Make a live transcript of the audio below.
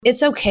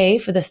It's okay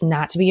for this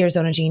not to be your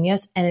zone of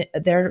genius and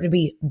there to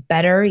be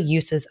better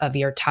uses of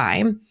your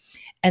time.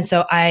 And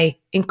so I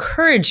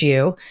encourage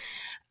you,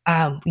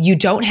 you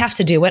don't have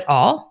to do it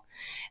all.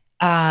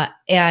 And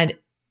I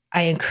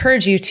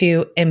encourage you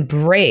to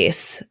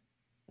embrace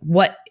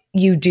what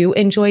you do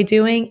enjoy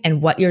doing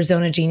and what your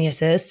zone of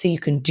genius is so you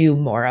can do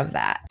more of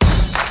that.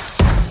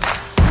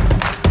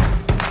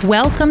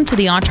 Welcome to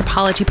the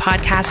Anthropology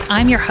Podcast.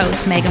 I'm your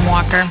host, Megan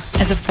Walker.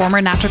 As a former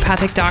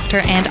naturopathic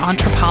doctor and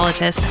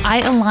anthropologist,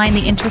 I align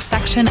the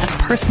intersection of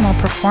personal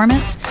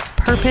performance,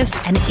 purpose,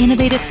 and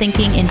innovative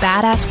thinking in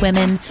badass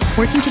women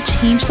working to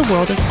change the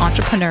world as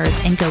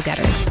entrepreneurs and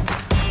go-getters.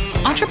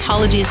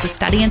 Anthropology is the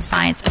study and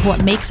science of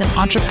what makes an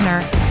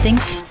entrepreneur think,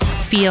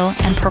 feel,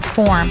 and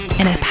perform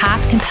in a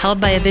path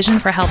compelled by a vision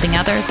for helping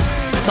others,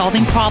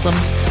 solving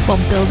problems, while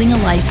building a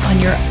life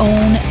on your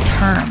own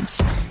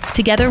terms.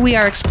 Together, we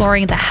are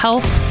exploring the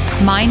health,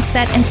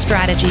 mindset, and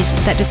strategies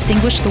that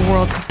distinguish the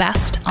world's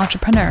best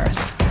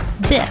entrepreneurs.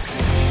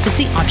 This is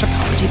the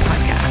Anthropology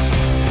Podcast.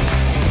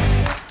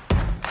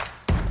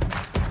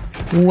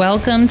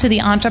 Welcome to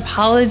the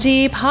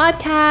Anthropology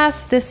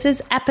Podcast. This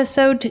is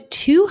episode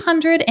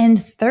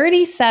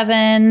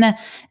 237,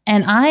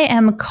 and I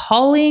am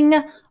calling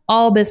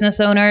all business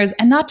owners,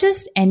 and not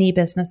just any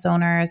business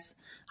owners.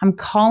 I'm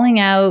calling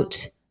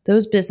out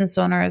those business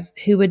owners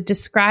who would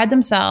describe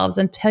themselves,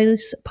 and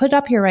please put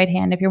up your right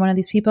hand if you're one of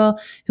these people,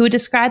 who would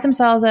describe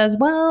themselves as,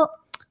 well,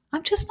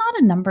 I'm just not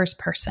a numbers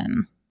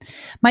person.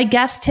 My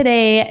guest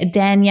today,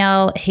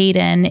 Danielle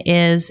Hayden,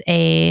 is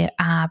a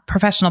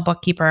professional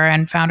bookkeeper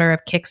and founder of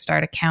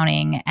Kickstart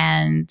Accounting.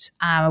 And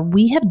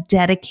we have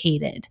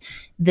dedicated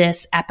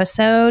this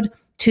episode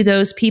to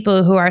those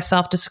people who are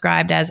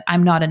self-described as,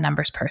 I'm not a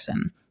numbers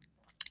person.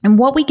 And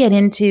what we get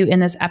into in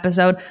this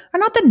episode are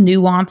not the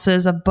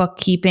nuances of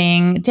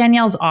bookkeeping.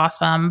 Danielle's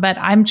awesome, but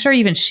I'm sure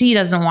even she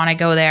doesn't want to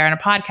go there in a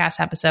podcast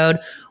episode.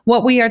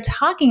 What we are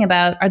talking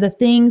about are the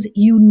things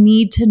you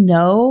need to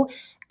know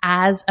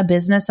as a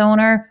business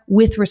owner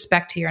with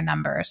respect to your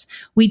numbers.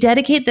 We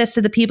dedicate this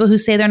to the people who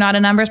say they're not a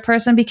numbers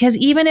person, because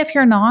even if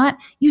you're not,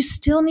 you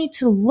still need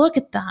to look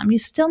at them. You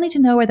still need to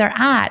know where they're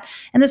at.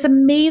 And this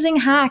amazing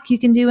hack you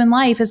can do in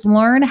life is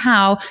learn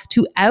how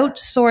to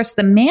outsource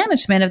the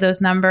management of those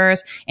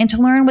numbers and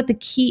to learn what the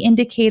key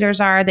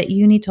indicators are that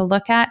you need to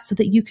look at so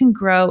that you can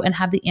grow and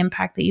have the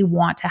impact that you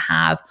want to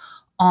have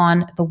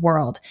on the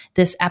world.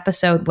 This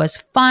episode was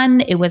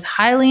fun. It was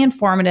highly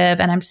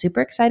informative, and I'm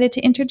super excited to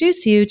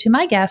introduce you to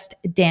my guest,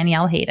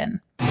 Danielle Hayden.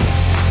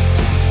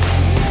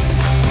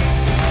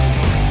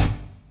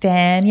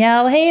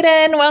 Danielle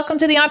Hayden, welcome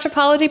to the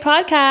Anthropology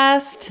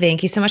Podcast.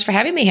 Thank you so much for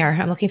having me here.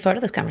 I'm looking forward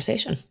to this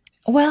conversation.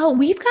 Well,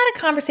 we've got a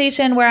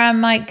conversation where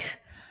I'm like,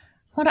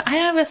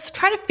 I was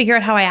trying to figure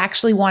out how I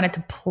actually wanted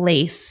to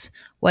place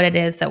what it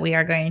is that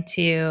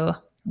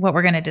what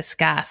we're going to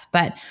discuss.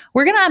 But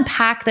we're going to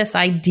unpack this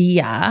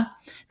idea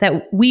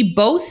that we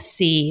both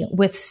see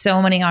with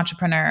so many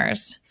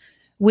entrepreneurs,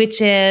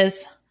 which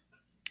is,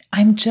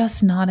 I'm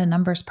just not a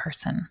numbers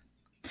person,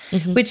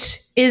 which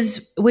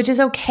is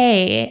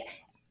okay.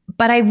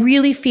 But I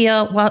really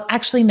feel, well,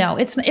 actually, no,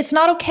 it's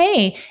not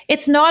okay.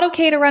 It's not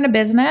okay to run a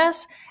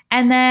business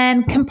and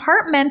then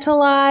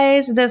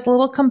compartmentalize this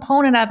little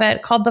component of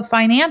it called the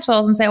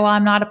financials and say, well,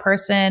 I'm not a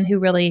person who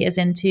really is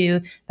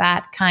into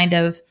that kind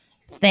of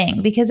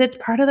thing, because it's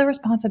part of the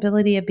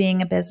responsibility of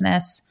being a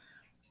business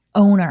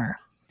owner.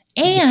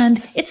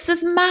 And It's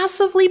this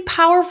massively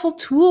powerful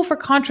tool for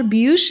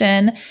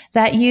contribution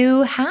that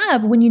you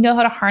have when you know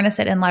how to harness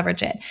it and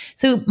leverage it.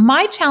 So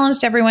my challenge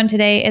to everyone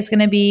today is going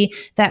to be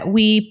that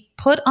we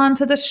put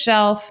onto the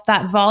shelf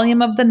that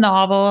volume of the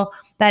novel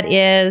that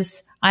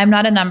is, I'm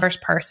not a numbers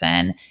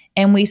person.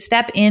 And we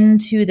step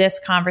into this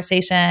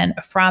conversation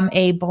from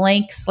a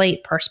blank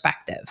slate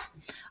perspective.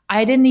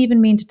 I didn't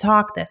even mean to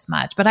talk this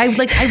much, but I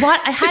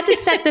had to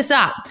set this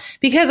up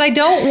because I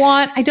don't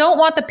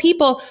want the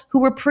people who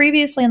were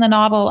previously in the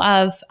novel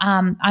of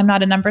I'm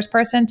not a numbers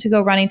person to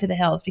go running to the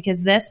hills,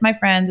 because this, my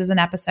friends, is an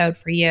episode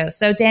for you.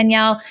 So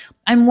Danielle,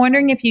 I'm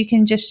wondering if you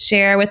can just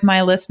share with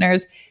my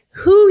listeners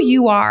who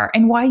you are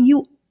and why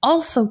you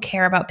also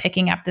care about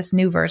picking up this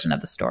new version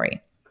of the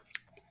story.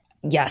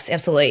 Yes,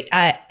 absolutely.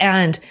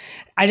 And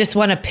I just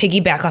want to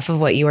piggyback off of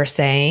what you were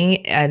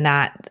saying, and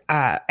that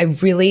I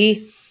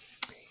really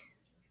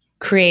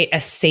create a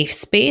safe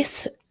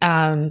space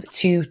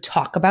to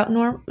talk about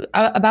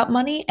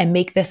money and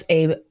make this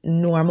a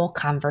normal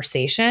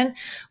conversation,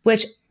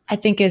 which I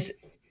think is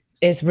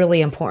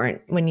really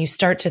important. When you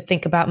start to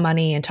think about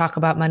money and talk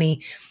about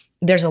money,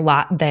 there's a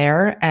lot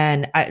there.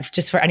 And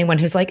just for anyone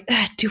who's like,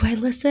 do I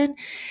listen?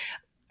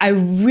 I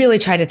really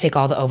try to take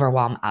all the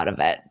overwhelm out of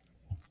it.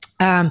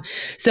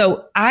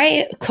 So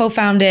I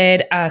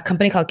co-founded a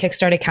company called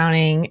Kickstart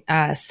Accounting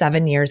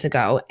 7 years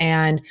ago,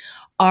 and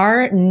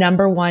our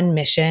number one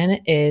mission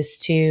is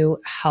to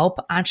help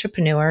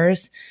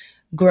entrepreneurs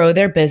grow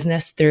their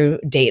business through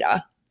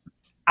data.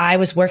 I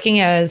was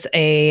working as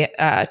a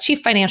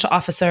chief financial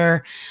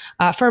officer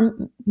for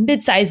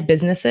mid-sized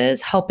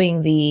businesses,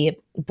 helping the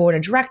board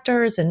of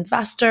directors,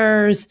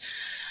 investors,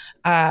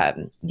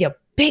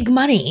 big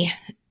money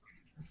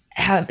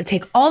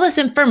take all this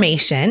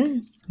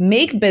information,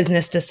 make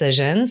business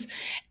decisions,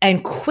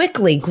 and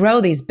quickly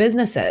grow these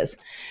businesses.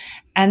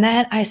 And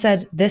then I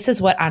said, this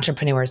is what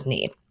entrepreneurs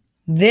need.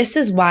 This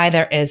is why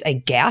there is a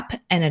gap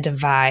and a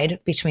divide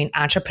between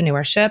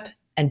entrepreneurship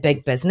and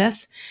big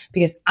business,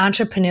 because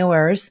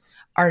entrepreneurs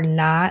are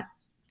not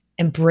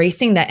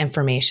embracing that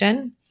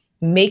information,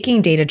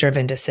 making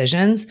data-driven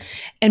decisions,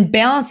 and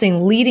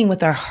balancing leading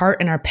with our heart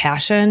and our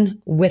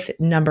passion with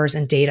numbers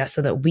and data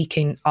so that we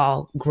can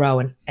all grow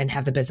and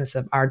have the business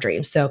of our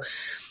dreams. So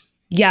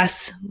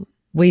yes,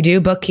 we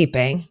do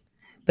bookkeeping,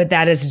 but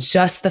that is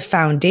just the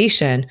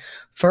foundation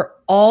for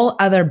all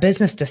other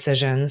business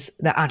decisions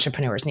that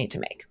entrepreneurs need to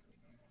make.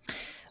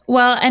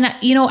 Well, and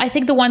I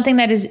think the one thing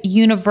that is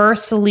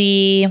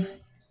universally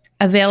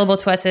available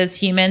to us as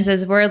humans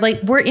is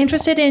we're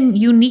interested in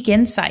unique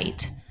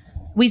insight.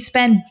 We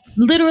spend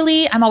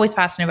literally, I'm always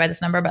fascinated by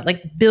this number, but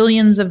like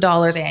billions of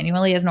dollars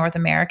annually as North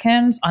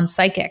Americans on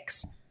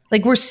psychics.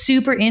 Like we're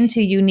super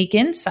into unique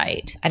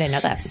insight. I didn't know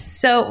that.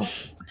 So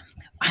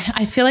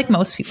I feel like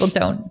most people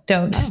don't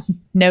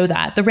know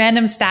that. The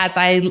random stats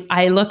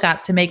I look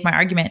up to make my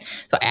argument.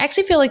 So I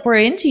actually feel like we're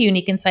into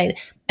unique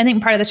insight. I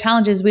think part of the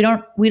challenge is we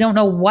don't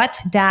know what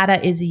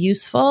data is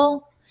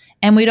useful,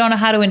 and we don't know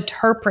how to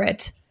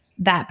interpret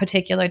that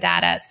particular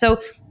data. So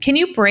can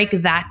you break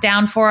that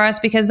down for us?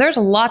 Because there's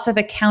lots of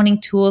accounting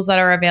tools that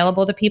are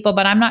available to people,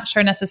 but I'm not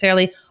sure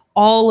necessarily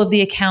all of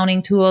the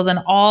accounting tools and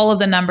all of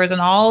the numbers and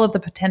all of the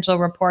potential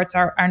reports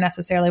are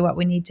necessarily what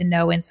we need to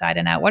know inside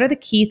and out. What are the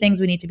key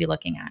things we need to be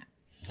looking at?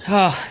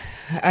 Oh,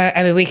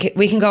 I mean,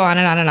 we can go on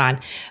and on and on,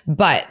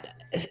 but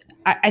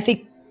I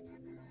think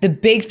the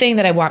big thing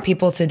that I want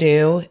people to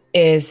do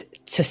is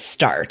to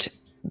start,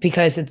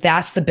 because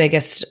that's the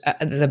biggest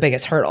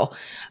hurdle.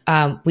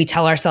 We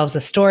tell ourselves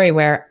a story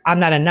where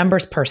I'm not a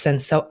numbers person,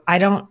 so I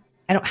don't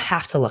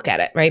have to look at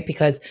it, right?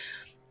 Because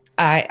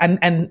I'm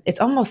going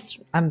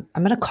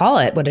to call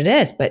it what it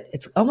is, but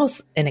it's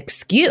almost an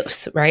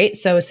excuse, right?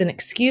 So it's an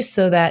excuse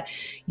so that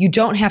you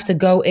don't have to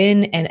go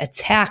in and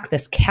attack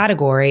this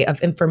category of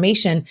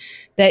information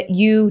that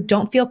you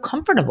don't feel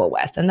comfortable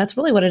with. And that's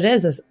really what it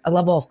is a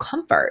level of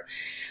comfort.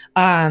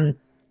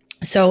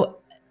 So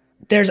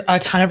there's a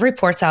ton of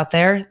reports out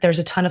there. There's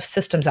a ton of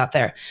systems out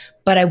there,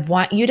 but I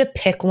want you to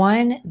pick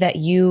one that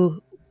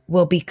you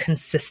will be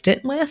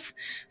consistent with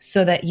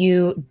so that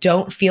you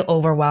don't feel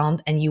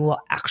overwhelmed and you will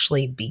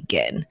actually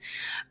begin.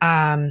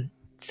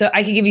 So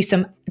I can give you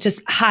some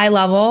just high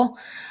level,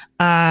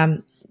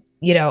 you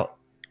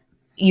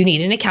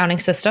need an accounting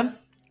system.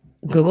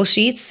 Google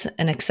Sheets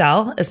and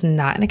Excel is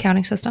not an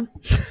accounting system.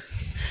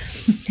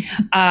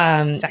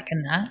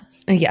 Second that.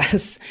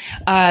 Yes.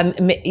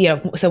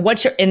 So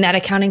once you're in that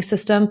accounting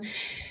system,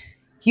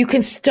 you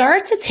can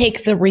start to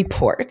take the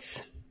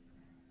reports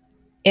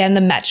and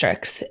the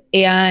metrics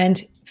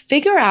and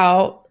figure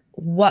out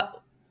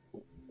what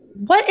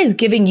is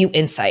giving you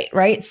insight,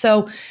 right?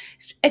 So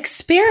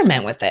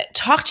experiment with it.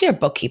 Talk to your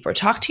bookkeeper,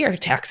 talk to your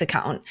tax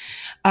accountant.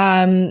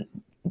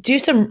 Do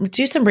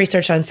some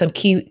research on some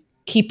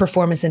key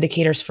performance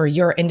indicators for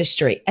your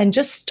industry and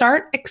just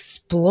start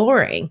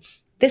exploring.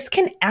 This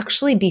can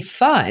actually be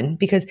fun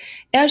because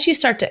as you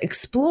start to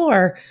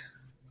explore,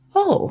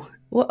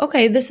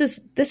 this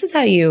is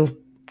how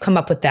you come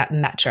up with that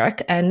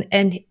metric,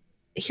 and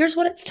here's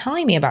what it's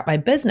telling me about my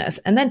business.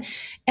 And then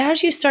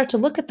as you start to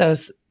look at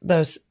those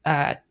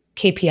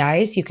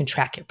KPIs, you can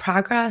track your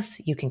progress,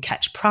 you can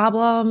catch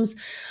problems,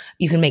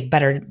 you can make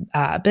better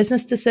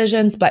business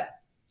decisions. But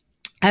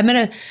I'm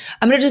gonna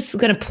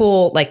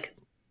pull like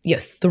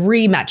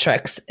 3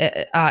 metrics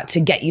to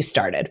get you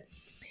started.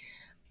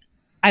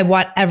 I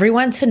want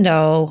everyone to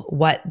know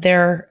what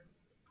their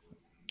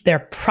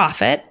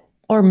profit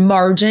or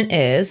margin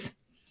is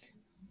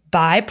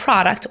by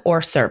product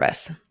or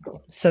service.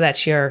 So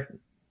that's your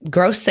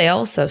gross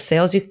sales, so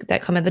sales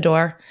that come in the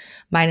door,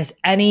 minus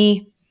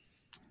any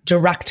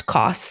direct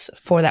costs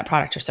for that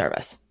product or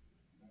service.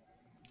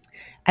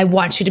 I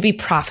want you to be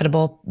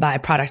profitable by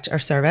product or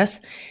service,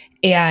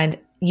 and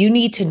you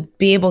need to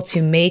be able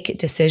to make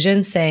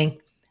decisions saying,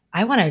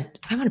 I want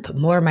to put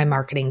more of my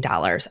marketing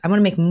dollars. I want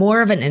to make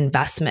more of an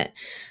investment.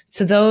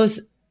 So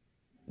those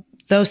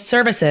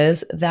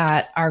services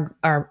that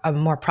are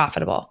more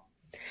profitable.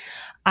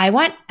 I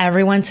want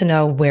everyone to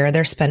know where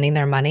they're spending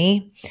their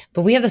money,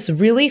 but we have this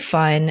really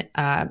fun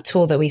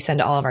tool that we send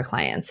to all of our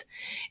clients.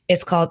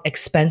 It's called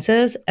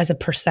expenses as a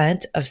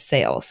percent of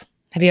sales.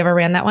 Have you ever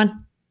ran that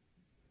one?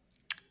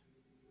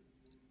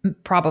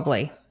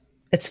 Probably.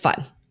 It's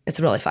fun. It's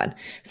really fun.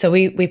 So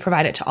we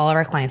provide it to all of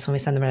our clients when we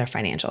send them their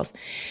financials.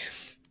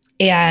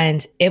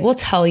 And it will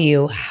tell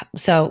you,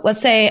 so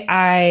let's say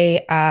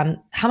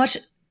how much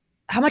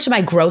of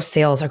my gross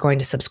sales are going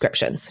to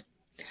subscriptions?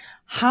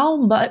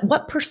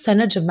 What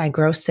percentage of my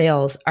gross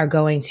sales are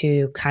going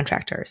to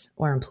contractors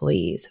or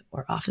employees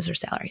or officer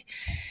salary?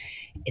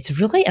 It's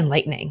really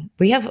enlightening.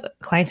 We have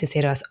clients who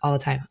say to us all the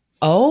time,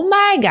 oh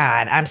my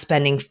God, I'm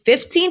spending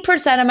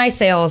 15% of my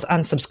sales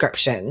on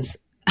subscriptions.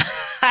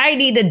 I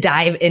need to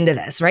dive into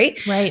this,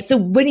 right? Right. So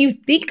when you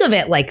think of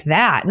it like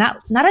that,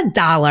 not a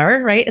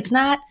dollar, right? It's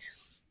not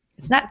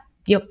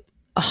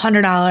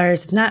 $100,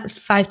 it's not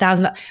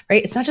 $5,000,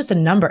 right? It's not just a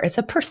number, it's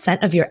a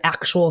percent of your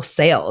actual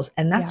sales.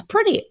 And that's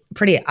pretty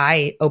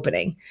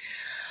eye-opening.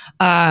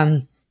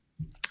 And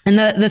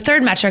the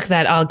third metric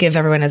that I'll give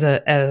everyone as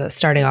a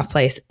starting off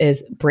place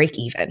is break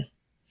even.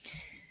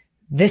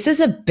 This is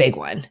a big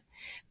one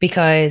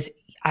because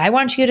I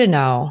want you to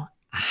know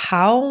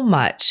how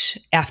much,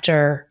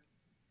 after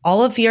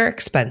all of your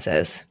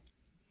expenses,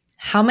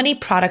 how many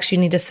products you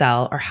need to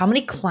sell or how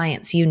many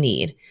clients you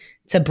need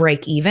to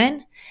break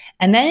even.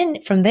 And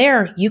then from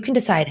there, you can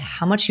decide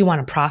how much you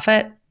want to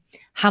profit,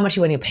 how much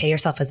you want to pay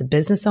yourself as a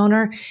business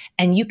owner.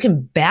 And you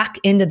can back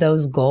into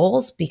those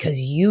goals because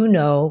you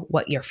know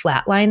what your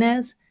flat line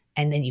is.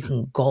 And then you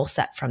can goal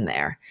set from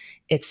there.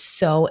 It's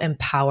so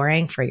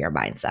empowering for your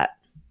mindset.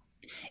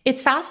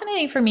 It's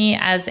fascinating for me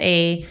as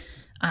a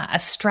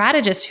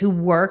strategist who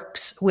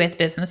works with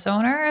business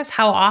owners,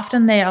 how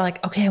often they are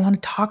like, okay, I want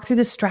to talk through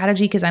this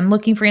strategy because I'm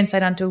looking for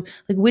insight onto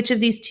like which of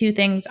these two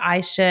things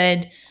I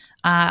should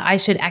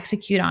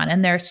execute on.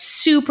 And they're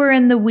super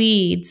in the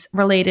weeds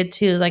related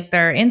to like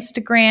their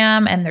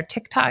Instagram and their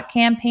TikTok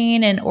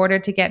campaign in order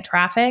to get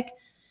traffic.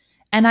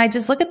 And I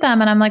just look at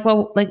them and I'm like,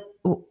 well, like,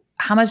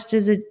 how much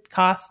does it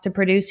cost to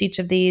produce each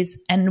of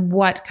these? And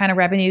what kind of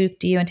revenue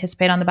do you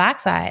anticipate on the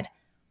backside?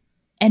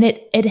 And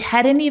it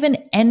hadn't even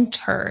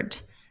entered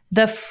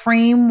the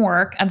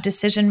framework of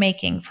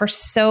decision-making for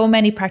so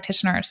many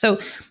practitioners. So,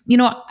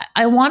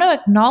 I want to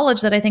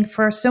acknowledge that I think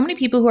for so many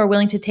people who are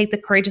willing to take the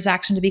courageous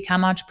action to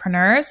become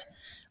entrepreneurs,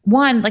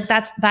 one, like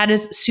that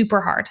is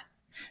super hard.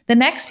 The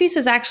next piece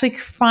is actually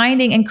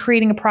finding and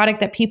creating a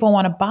product that people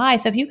want to buy.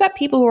 So if you've got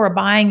people who are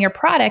buying your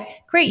product,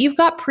 great, you've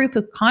got proof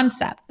of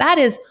concept. That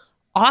is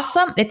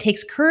awesome. It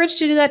takes courage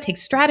to do that. It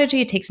takes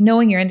strategy. It takes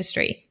knowing your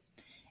industry.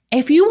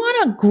 If you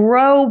want to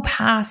grow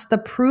past the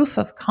proof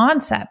of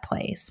concept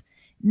place,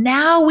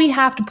 now we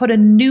have to put a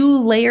new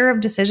layer of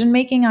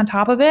decision-making on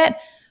top of it,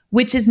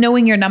 which is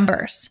knowing your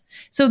numbers.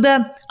 So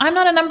the I'm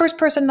not a numbers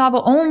person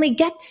novel only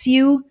gets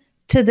you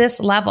to this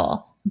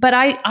level. But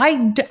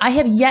I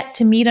have yet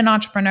to meet an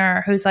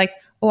entrepreneur who's like,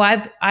 oh,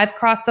 I've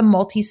crossed the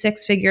multi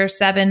 6-figure,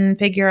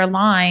 7-figure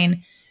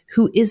line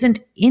who isn't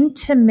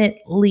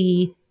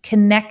intimately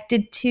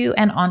connected to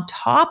and on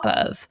top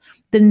of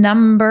the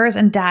numbers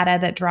and data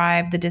that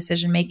drive the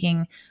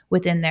decision-making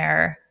within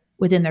their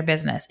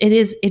business.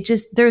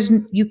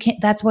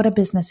 That's what a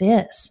business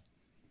is.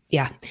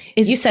 Yeah.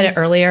 You said it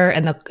earlier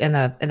in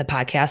the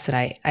podcast, and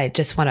I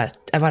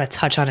want to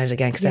touch on it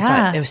again because I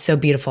thought it was so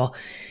beautiful.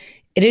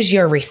 It is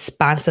your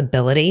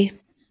responsibility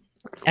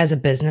as a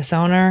business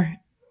owner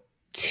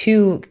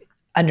to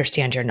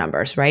understand your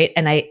numbers, right?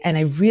 And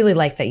I really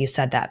like that you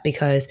said that,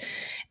 because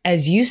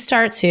as you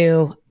start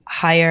to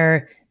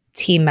hire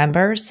team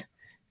members,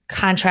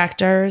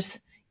 contractors,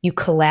 you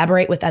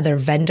collaborate with other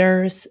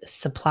vendors,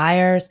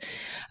 suppliers,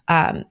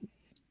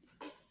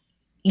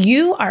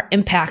 you are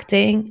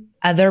impacting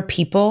other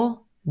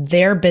people,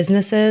 their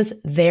businesses,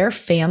 their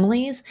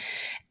families.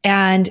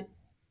 And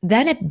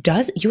then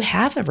you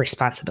have a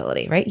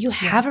responsibility, right? You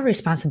have a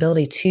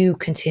responsibility to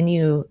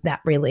continue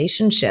that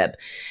relationship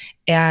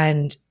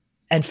and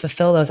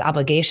fulfill those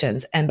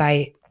obligations. And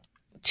by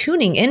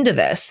tuning into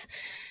this,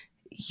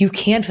 you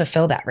can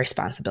fulfill that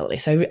responsibility.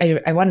 So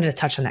I wanted to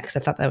touch on that because I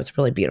thought that was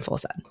really beautiful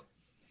said.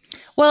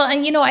 Well,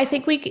 and I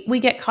think we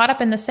get caught up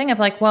in this thing of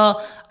like,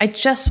 well, I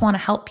just want to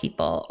help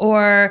people,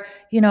 or,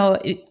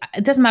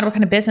 it doesn't matter what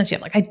kind of business you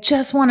have. Like, I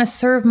just want to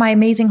serve my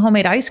amazing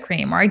homemade ice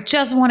cream, or I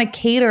just want to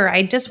cater.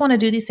 I just want to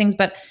do these things,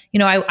 but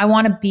I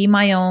want to be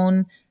my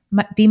own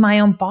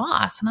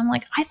boss. And I'm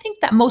like, I think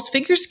that most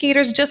figure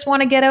skaters just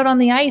want to get out on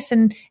the ice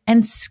and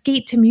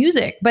skate to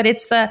music, but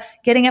it's the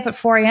getting up at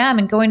 4 a.m.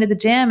 and going to the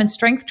gym and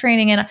strength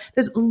training. And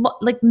there's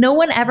no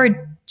one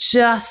ever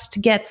just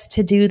gets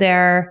to do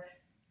their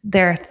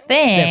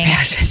thing. Their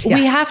passion, yes.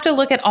 We have to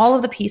look at all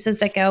of the pieces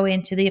that go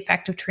into the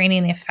effective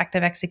training, the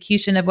effective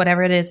execution of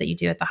whatever it is that you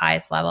do at the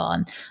highest level.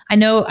 And I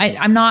know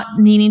I'm not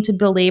meaning to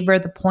belabor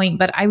the point,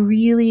 but I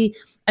really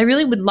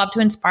would love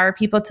to inspire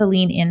people to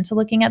lean into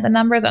looking at the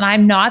numbers. And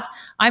I'm not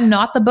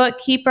the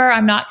bookkeeper.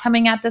 I'm not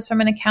coming at this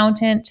from an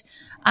accountant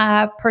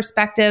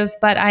perspective,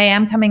 but I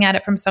am coming at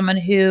it from someone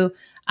who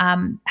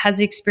has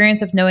the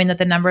experience of knowing that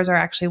the numbers are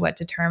actually what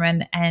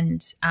determine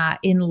and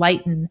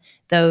enlighten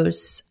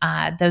those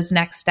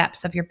next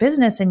steps of your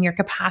business and your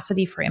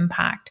capacity for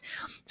impact.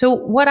 So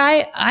what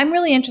I'm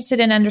really interested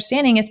in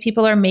understanding is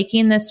people are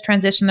making this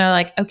transition. They're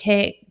like,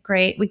 okay,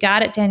 great, we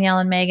got it, Danielle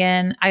and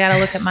Megan. I got to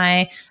look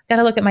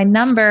at my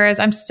numbers.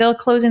 I'm still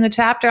closing the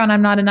chapter on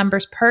I'm not a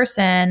numbers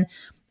person.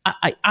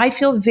 I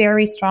feel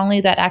very strongly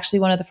that actually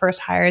one of the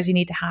first hires you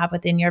need to have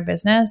within your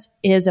business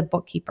is a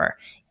bookkeeper,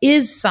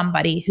 is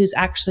somebody who's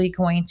actually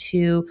going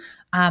to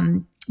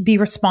be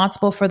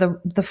responsible for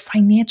the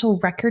financial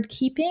record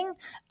keeping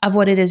of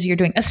what it is you're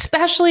doing,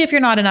 especially if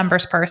you're not a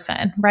numbers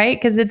person, right?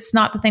 Because this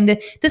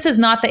is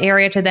not the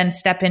area to then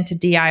step into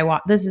DIY.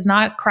 This is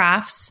not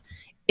crafts.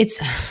 it's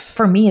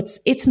for me,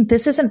 it's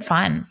this isn't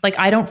fun. Like,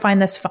 I don't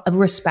find this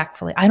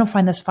respectfully, I don't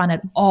find this fun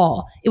at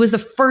all. It was the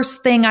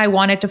first thing I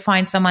wanted to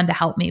find someone to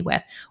help me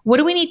with. What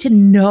do we need to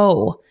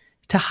know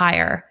to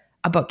hire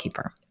a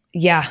bookkeeper?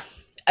 Yeah.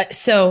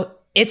 So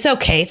it's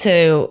okay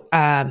to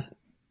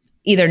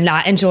either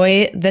not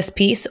enjoy this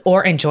piece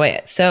or enjoy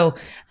it. So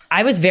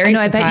I was very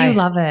surprised. I bet you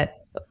love it.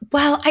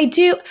 Well, I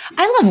do.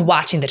 I love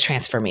watching the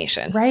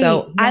transformation. Right.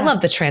 So Yeah. I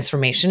love the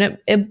transformation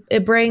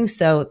it brings.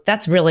 So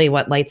that's really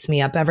what lights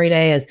me up every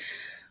day, is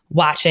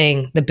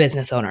watching the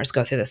business owners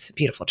go through this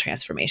beautiful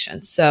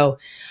transformation. So,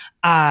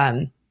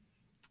 but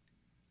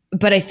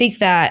I think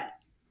that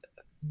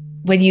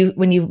when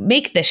you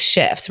make this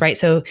shift, right?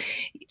 So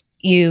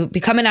you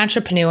become an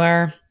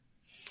entrepreneur,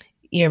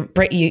 you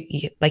like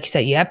you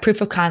said, you have proof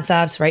of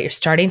concepts, right? You're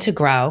starting to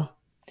grow.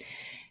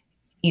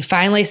 You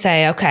finally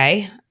say,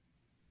 okay,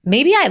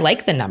 maybe I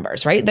like the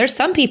numbers, right? There's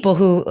some people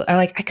who are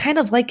like, I kind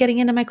of like getting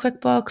into my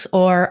QuickBooks,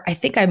 or I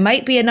think I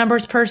might be a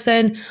numbers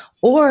person,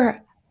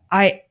 or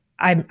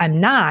I'm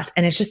not,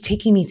 and it's just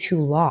taking me too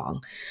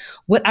long.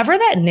 Whatever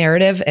that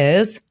narrative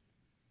is,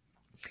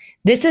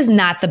 this is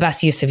not the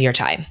best use of your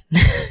time.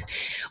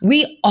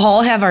 We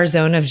all have our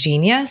zone of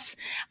genius.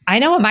 I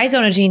know what my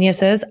zone of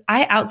genius is.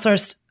 I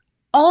outsourced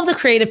all of the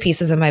creative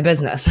pieces of my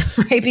business,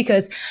 right?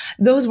 Because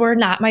those were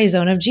not my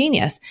zone of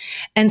genius.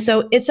 And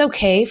so it's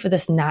okay for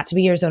this not to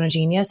be your zone of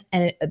genius,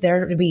 and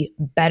there to be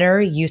better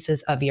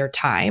uses of your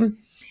time.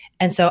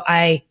 And so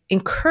I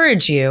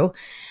encourage you,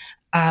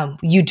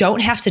 you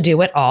don't have to do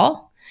it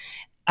all.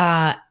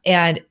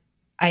 And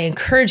I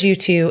encourage you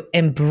to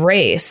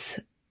embrace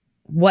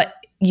what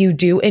you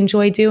do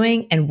enjoy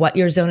doing and what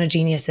your zone of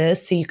genius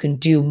is, so you can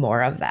do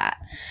more of that.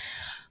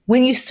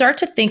 When you start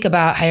to think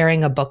about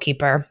hiring a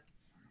bookkeeper,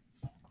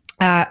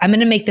 I'm going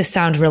to make this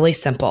sound really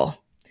simple.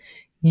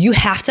 You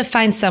have to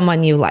find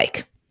someone you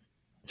like.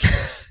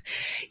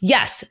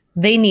 Yes,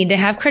 they need to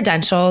have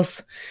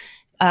credentials.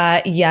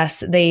 Yes,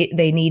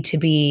 they need to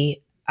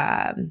be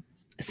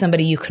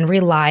somebody you can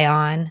rely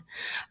on.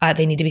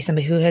 They need to be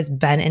somebody who has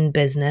been in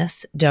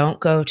business.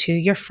 Don't go to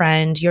your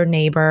friend, your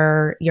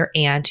neighbor, your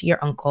aunt, your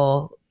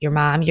uncle, your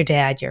mom, your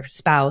dad, your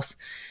spouse.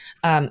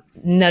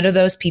 None of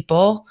those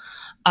people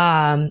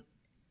are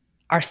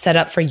set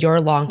up for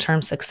your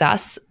long-term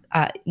success.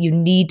 You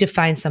need to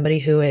find somebody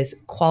who is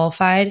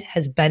qualified,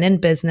 has been in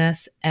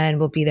business, and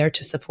will be there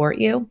to support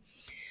you.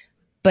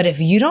 But if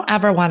you don't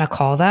ever want to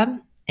call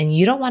them, and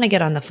you don't want to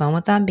get on the phone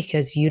with them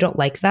because you don't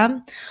like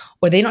them,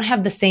 or they don't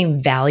have the same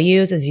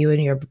values as you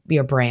and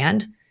your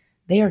brand,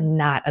 they are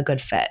not a good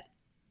fit.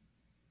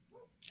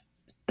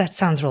 That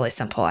sounds really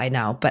simple, I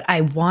know, but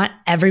I want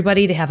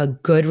everybody to have a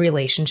good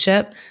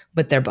relationship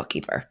with their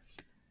bookkeeper.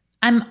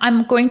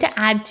 I'm going to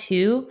add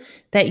too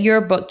that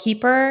your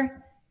bookkeeper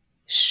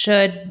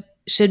should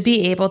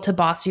be able to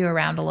boss you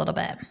around a little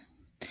bit.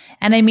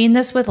 And I mean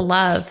this with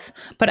love,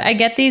 but I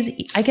get these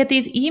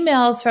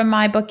emails from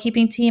my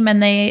bookkeeping team,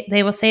 and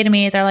they will say to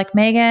me, they're like,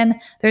 Megan,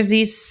 there's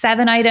these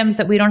 7 items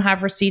that we don't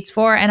have receipts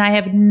for, and I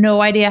have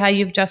no idea how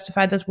you've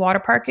justified this water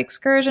park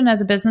excursion as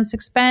a business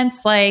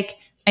expense. Like,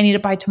 I need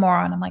it by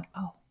tomorrow. And I'm like,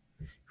 oh,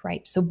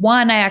 right. So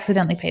 1, I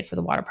accidentally paid for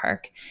the water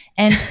park,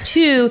 and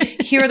 2,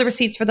 here are the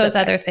receipts for those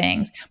other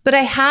things. But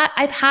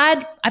I've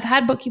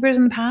had bookkeepers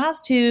in the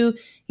past who,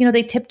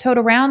 they tiptoed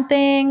around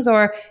things,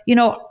 or,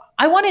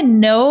 I want to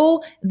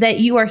know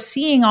that you are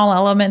seeing all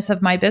elements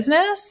of my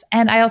business.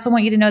 And I also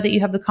want you to know that you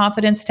have the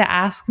confidence to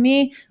ask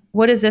me,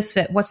 what does this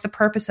fit? What's the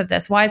purpose of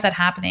this? Why is that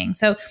happening?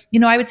 So,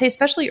 I would say,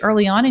 especially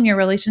early on in your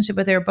relationship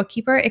with your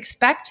bookkeeper,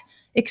 expect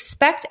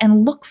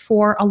and look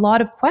for a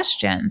lot of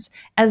questions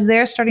as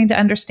they're starting to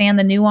understand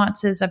the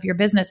nuances of your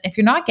business. If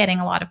you're not getting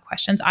a lot of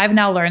questions, I've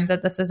now learned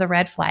that this is a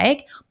red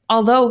flag,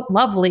 although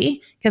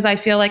lovely, because I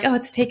feel like, oh,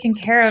 it's taken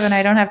care of and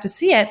I don't have to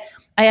see it.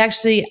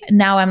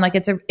 I'm like,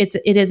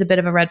 it is a bit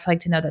of a red flag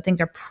to know that things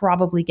are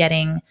probably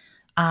getting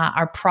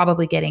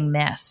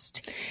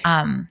missed.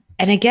 And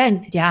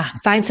again,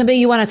 find somebody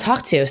you want to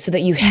talk to so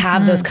that you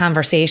have those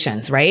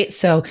conversations, right?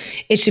 So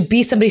it should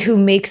be somebody who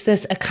makes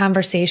this a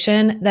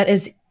conversation that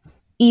is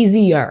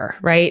easier,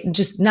 right?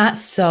 Just not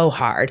so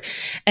hard.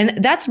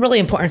 And that's really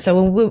important.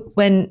 So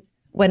when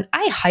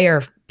I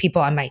hire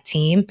people on my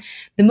team,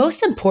 the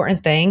most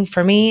important thing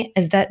for me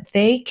is that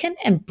they can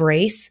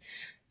embrace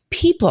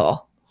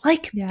people.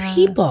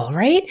 People,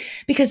 right?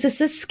 Because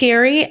this is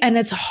scary and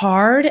it's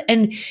hard.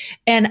 And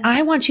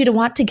I want you to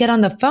want to get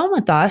on the phone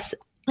with us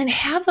and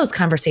have those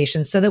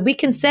conversations so that we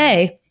can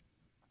say,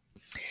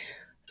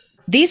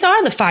 these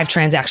are the 5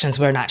 transactions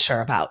we're not sure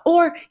about,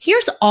 or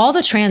here's all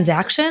the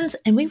transactions.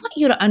 And we want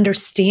you to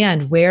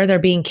understand where they're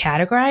being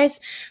categorized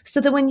so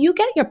that when you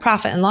get your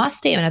profit and loss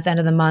statement at the end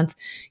of the month,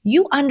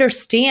 you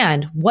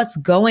understand what's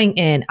going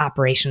in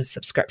operations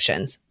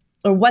subscriptions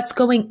or what's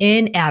going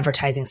in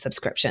advertising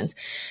subscriptions.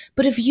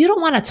 But if you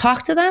don't want to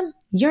talk to them,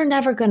 you're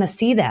never going to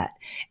see that.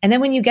 And then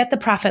when you get the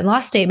profit and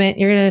loss statement,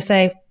 you're going to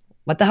say,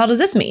 what the hell does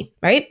this mean?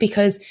 Right?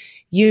 Because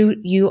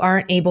you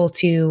aren't able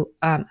to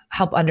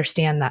help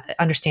understand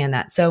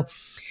that. So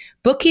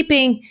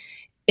bookkeeping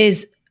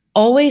is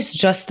always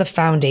just the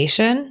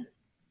foundation.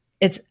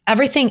 it's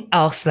everything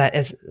else that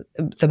is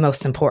the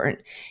most important.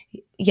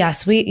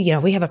 Yes, we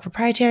have a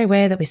proprietary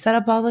way that we set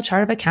up all the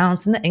chart of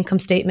accounts and the income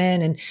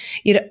statement,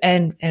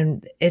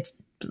 and it's,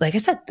 like I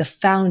said, the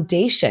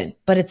foundation,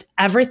 but it's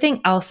everything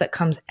else that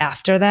comes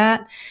after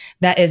that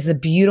that is the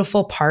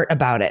beautiful part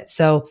about it.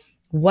 So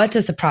what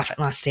does the profit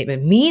and loss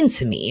statement mean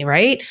to me,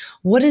 right?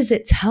 What is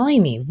it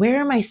telling me? Where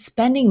am I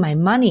spending my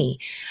money?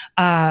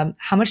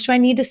 How much do I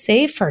need to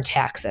save for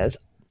taxes?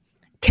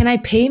 Can I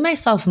pay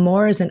myself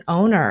more as an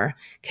owner?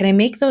 Can I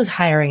make those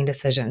hiring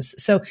decisions?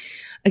 So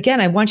again,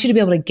 I want you to be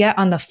able to get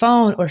on the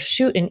phone or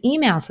shoot an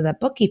email to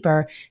that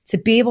bookkeeper to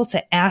be able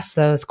to ask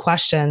those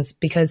questions,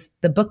 because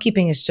the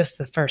bookkeeping is just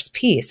the first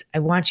piece. I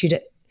want you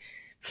to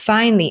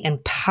find the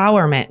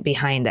empowerment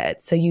behind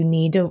it. So you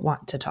need to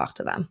want to talk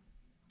to them.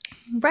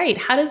 Right.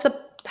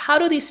 How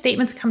do these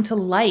statements come to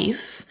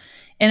life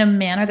in a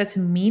manner that's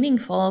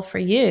meaningful for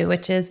you,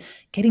 which is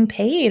getting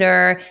paid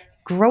or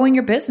growing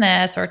your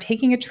business or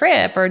taking a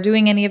trip or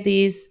doing any of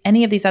these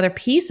other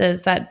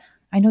pieces that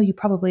I know you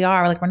probably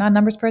are. Like, we're not a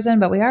numbers person,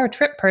 but we are a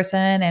trip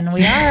person, and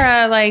we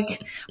are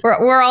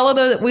we're all of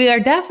those. We are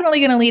definitely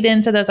going to lead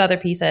into those other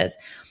pieces.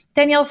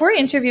 Danielle, if we're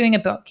interviewing a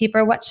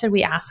bookkeeper, what should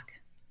we ask?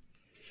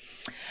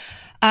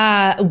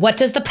 What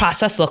does the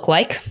process look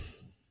like?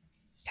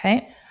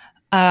 Okay.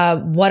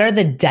 What are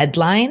the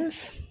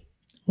deadlines?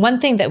 One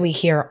thing that we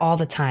hear all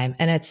the time,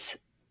 and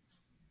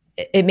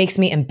it makes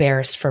me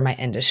embarrassed for my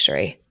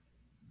industry.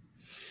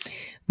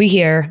 We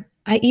hear,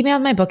 I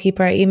emailed my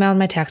bookkeeper, I emailed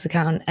my tax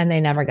accountant, and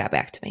they never got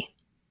back to me.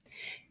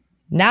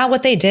 Now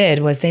what they did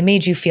was they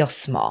made you feel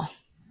small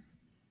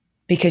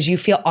because you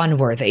feel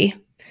unworthy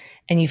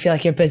and you feel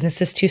like your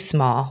business is too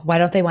small. Why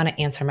don't they want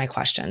to answer my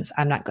questions?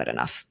 I'm not good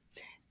enough.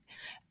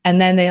 And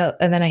then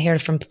I hear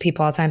from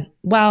people all the time,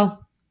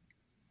 well,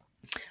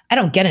 I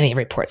don't get any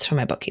reports from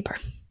my bookkeeper.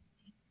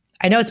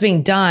 I know it's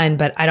being done,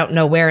 but I don't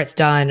know where it's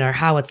done or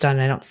how it's done.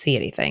 I don't see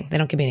anything. They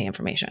don't give me any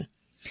information.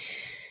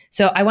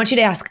 So I want you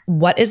to ask,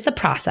 what is the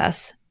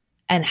process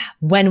and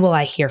when will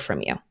I hear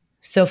from you?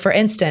 So for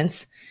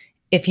instance,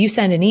 if you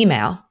send an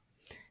email,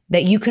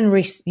 that you can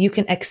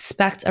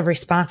expect a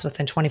response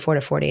within 24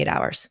 to 48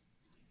 hours.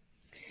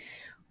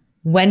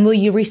 When will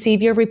you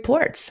receive your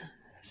reports?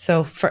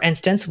 So for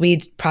instance,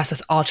 we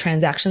process all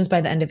transactions by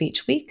the end of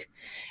each week.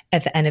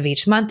 At the end of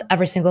each month,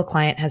 every single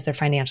client has their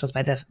financials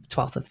by the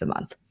 12th of the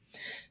month.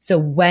 So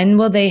when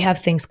will they have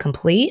things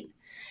complete?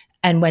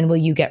 And when will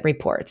you get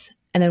reports?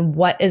 And then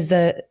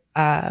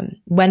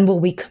when will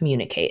we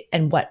communicate,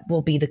 and what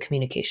will be the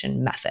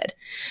communication method?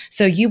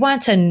 So you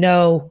want to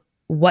know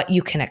what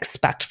you can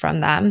expect from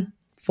them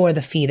for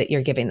the fee that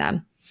you're giving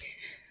them.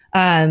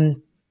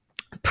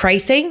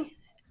 Pricing,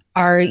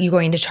 are you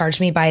going to charge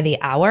me by the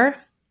hour,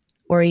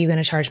 or are you going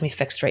to charge me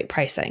fixed rate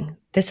pricing?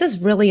 This is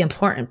really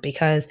important,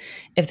 because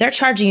if they're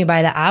charging you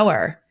by the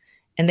hour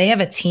and they have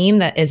a team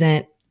that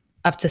isn't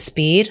up to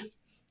speed,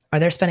 or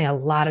they're spending a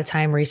lot of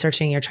time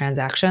researching your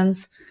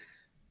transactions,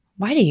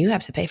 why do you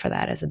have to pay for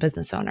that as a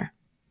business owner,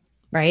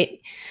 right?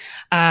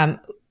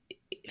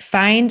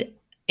 Find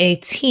a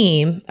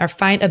team or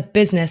find a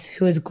business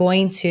who is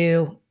going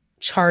to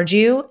charge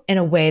you in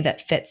a way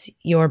that fits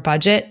your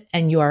budget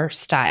and your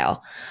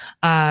style.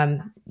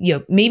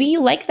 Maybe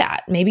you like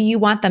that. Maybe you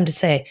want them to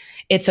say,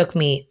 it took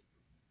me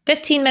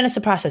 15 minutes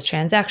to process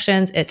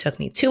transactions. It took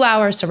me 2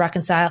 hours to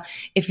reconcile.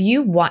 If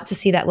you want to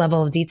see that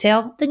level of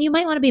detail, then you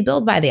might want to be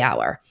billed by the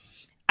hour.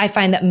 I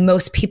find that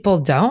most people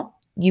don't.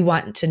 You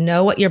want to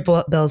know what your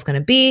bill is going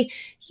to be.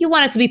 You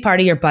want it to be part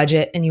of your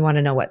budget, and you want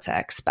to know what to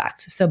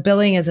expect. So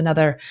billing is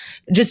another.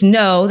 Just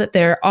know that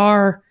there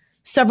are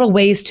several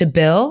ways to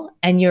bill,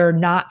 and you're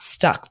not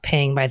stuck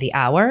paying by the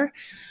hour.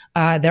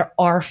 There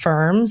are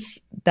firms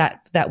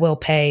that will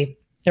pay,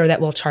 or that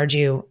will charge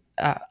you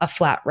a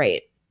flat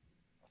rate.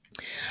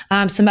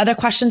 Some other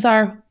questions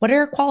are, what are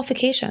your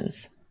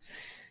qualifications?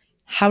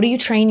 How do you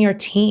train your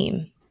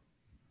team?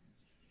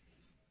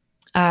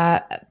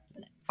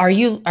 Are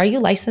you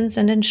licensed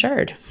and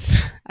insured?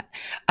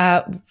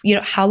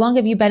 How long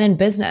have you been in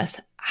business?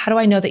 How do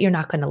I know that you're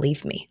not going to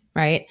leave me,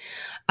 right?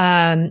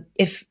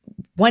 If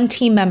one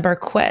team member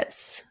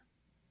quits,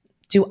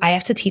 do I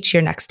have to teach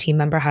your next team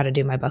member how to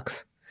do my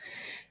books?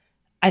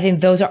 I think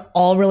those are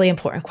all really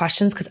important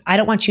questions, because I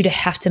don't want you to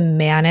have to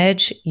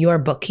manage your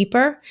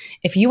bookkeeper.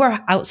 If you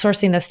are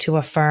outsourcing this to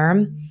a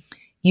firm,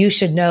 you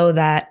should know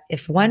that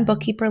if one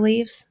bookkeeper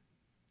leaves,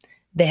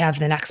 they have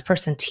the next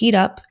person teed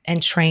up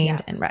and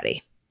trained and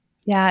ready.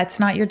 Yeah, it's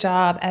not your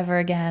job ever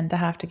again to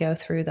have to go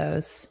through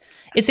those.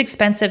 It's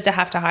expensive to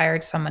have to hire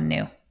someone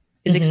new.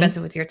 It's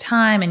expensive with your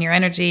time and your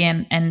energy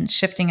and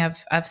shifting of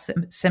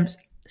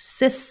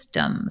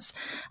systems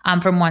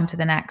from one to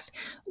the next.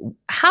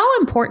 How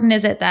important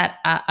is it that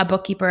a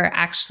bookkeeper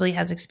actually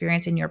has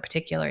experience in your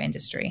particular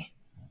industry?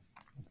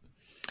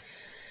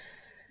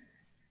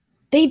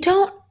 They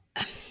don't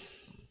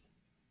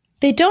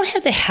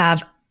have to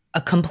have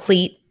a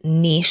complete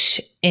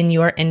niche in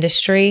your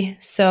industry.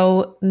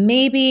 So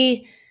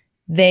maybe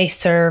they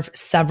serve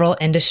several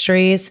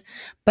industries,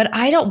 but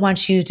I don't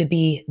want you to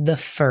be the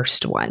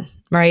first one,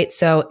 right?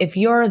 So if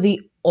you're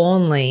the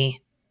only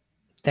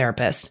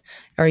therapist,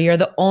 or you're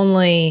the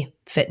only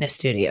fitness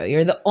studio.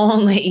 You're the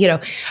only,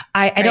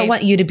 I don't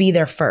want you to be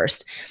there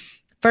first.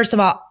 First of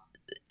all,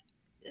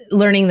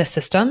 learning the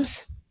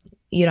systems,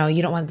 you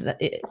don't want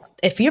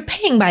if you're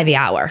paying by the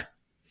hour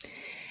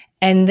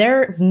and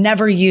they're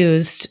never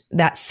used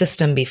that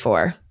system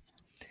before,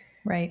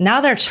 right?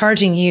 Now they're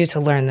charging you to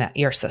learn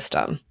your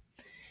system.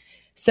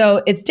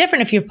 So it's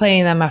different if you're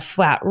paying them a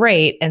flat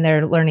rate and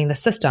they're learning the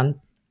system.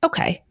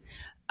 Okay.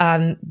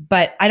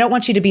 But I don't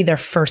want you to be their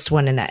first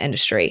one in that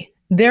industry.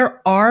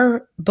 There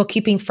are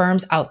bookkeeping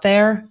firms out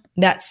there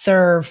that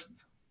serve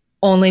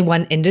only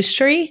one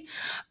industry.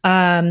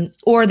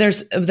 Or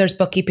there's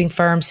bookkeeping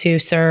firms who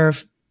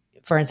serve,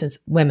 for instance,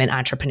 women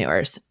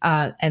entrepreneurs,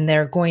 and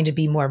they're going to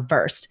be more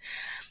versed.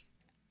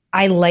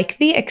 I like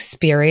the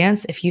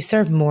experience. If you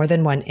serve more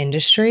than one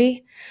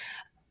industry,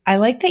 I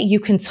like that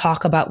you can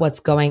talk about what's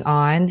going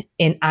on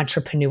in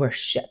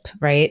entrepreneurship,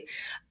 right?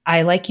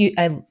 I like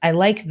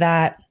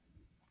that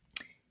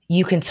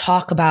you can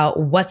talk about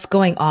what's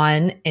going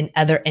on in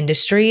other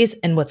industries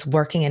and what's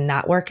working and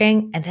not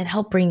working, and then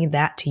help bring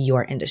that to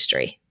your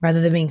industry rather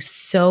than being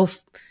so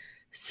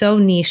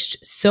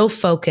niched, so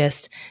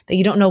focused that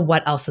you don't know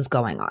what else is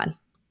going on.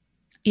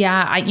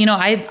 Yeah,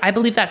 I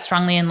believe that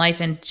strongly in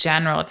life in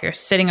general. If you're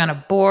sitting on a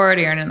board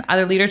or you're in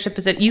another leadership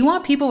position, you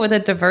want people with a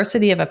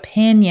diversity of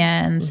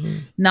opinions,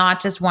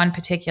 not just one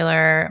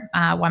particular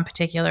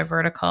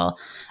vertical.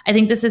 I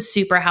think this is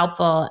super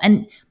helpful.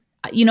 And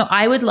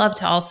I would love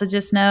to also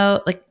just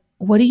know, like,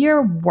 what do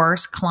your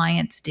worst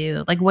clients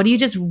do? Like, what do you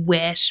just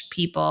wish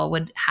people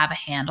would have a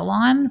handle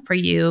on for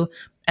you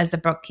as the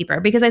bookkeeper?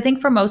 Because I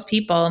think for most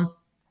people,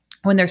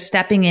 when they're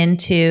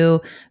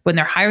when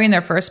they're hiring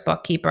their first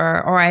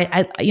bookkeeper, or I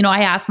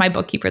asked my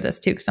bookkeeper this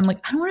too, because I'm like,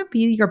 I don't want to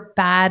be your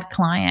bad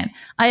client.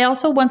 I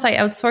also, once I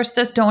outsource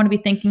this, don't want to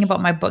be thinking about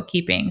my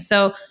bookkeeping.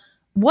 So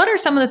what are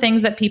some of the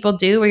things that people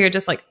do where you're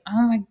just like,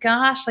 oh my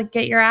gosh, like,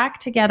 get your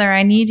act together.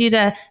 I need you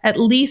to at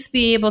least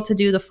be able to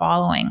do the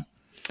following.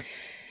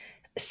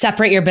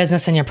 Separate your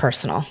business and your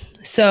personal.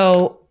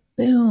 So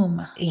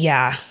boom.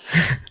 Yeah.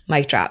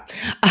 Mic drop.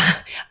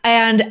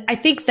 And I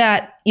think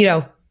that,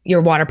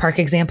 your water park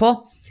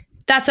example,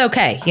 that's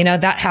okay.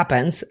 That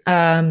happens.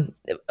 A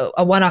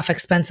one-off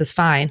expense is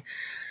fine.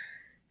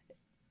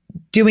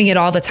 Doing it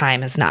all the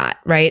time is not,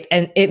 right?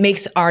 And it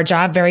makes our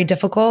job very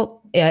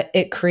difficult.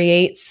 It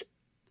creates,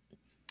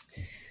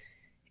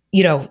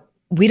 we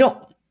don't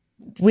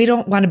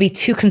want to be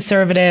too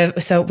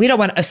conservative. So we don't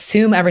want to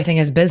assume everything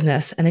is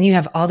business. And then you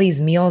have all these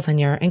meals on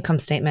your income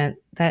statement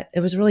that it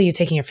was really you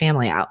taking your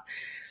family out.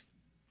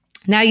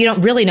 Now you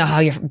don't really know how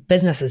your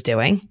business is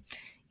doing.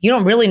 You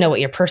don't really know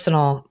what your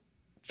personal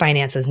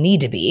finances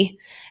need to be.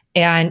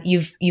 And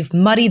you've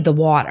muddied the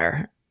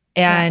water.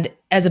 And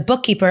as a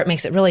bookkeeper, it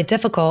makes it really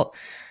difficult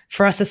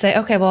for us to say,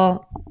 okay,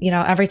 well,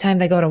 every time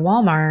they go to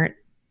Walmart,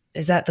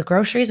 is that the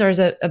groceries or is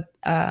it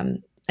a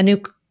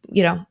new,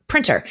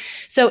 printer?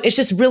 So it's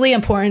just really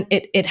important.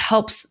 It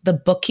helps the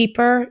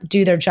bookkeeper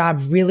do their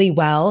job really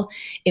well.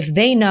 If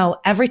they know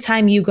every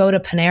time you go to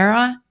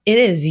Panera, it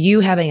is you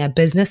having a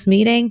business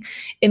meeting,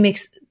 it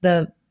makes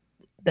the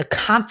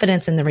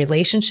confidence in the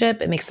relationship,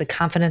 it makes the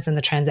confidence in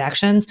the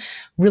transactions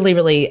really,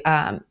 really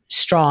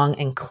strong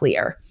and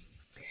clear.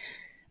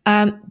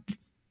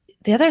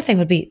 The other thing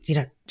would be,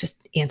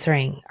 just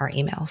answering our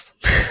emails.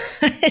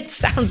 It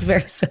sounds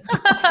very simple.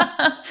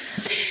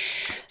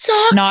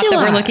 Not that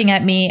we're looking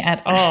at me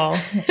at all.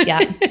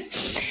 Yeah.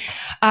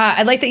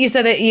 I like that you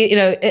said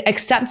that,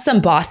 accept some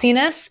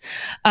bossiness.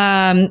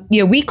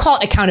 We call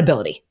it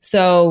accountability.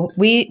 So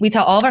we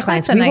tell all of our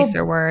clients. That's a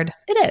nicer word.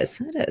 It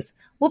is.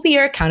 We'll be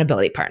your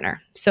accountability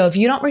partner. So if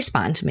you don't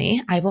respond to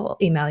me, I will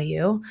email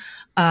you.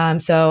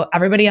 So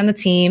everybody on the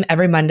team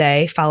every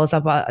Monday follows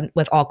up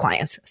with all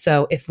clients.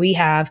 So if we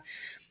have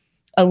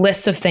a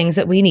list of things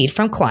that we need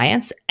from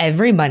clients,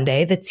 every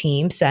Monday, the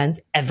team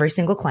sends every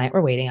single client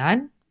we're waiting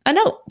on a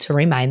note to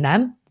remind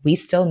them we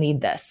still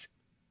need this.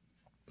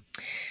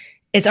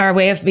 It's our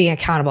way of being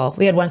accountable.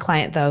 We had one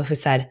client, though, who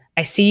said,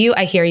 I see you,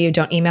 I hear you,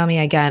 don't email me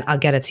again. I'll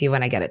get it to you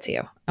when I get it to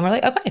you. And we're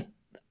like, okay,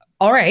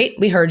 all right,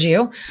 we heard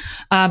you.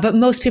 But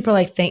most people are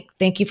like,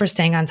 thank you for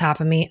staying on top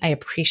of me. I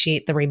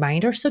appreciate the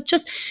reminder. So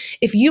just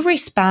if you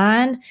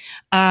respond,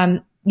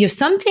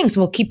 some things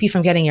will keep you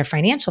from getting your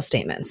financial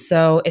statements.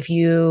 So if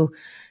you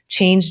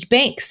changed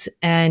banks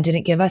and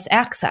didn't give us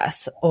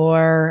access,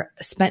 or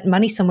spent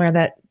money somewhere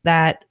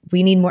that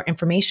we need more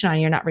information on,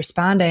 you're not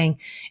responding,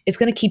 it's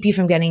going to keep you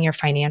from getting your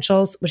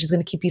financials, which is going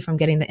to keep you from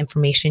getting the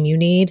information you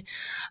need.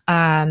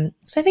 So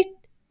I think,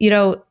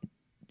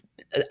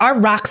 our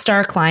rock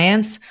star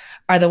clients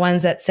are the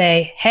ones that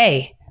say,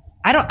 hey,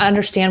 I don't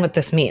understand what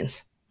this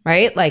means,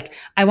 right? Like,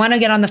 I want to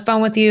get on the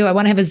phone with you. I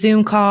want to have a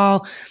Zoom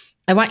call.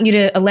 I want you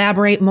to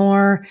elaborate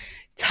more.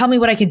 Tell me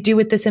what I could do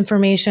with this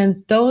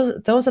information.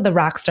 Those are the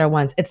rock star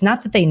ones. It's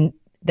not that they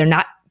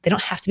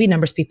don't have to be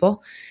numbers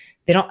people.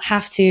 They don't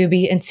have to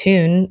be in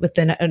tune with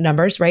the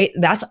numbers, right?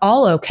 That's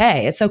all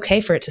okay. It's okay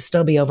for it to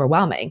still be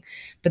overwhelming,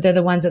 but they're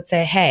the ones that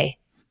say, hey,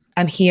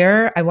 I'm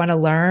here. I want to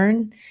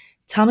learn.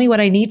 tell me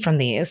what I need from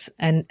these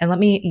and let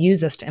me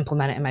use this to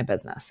implement it in my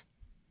business.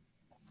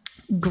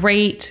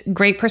 Great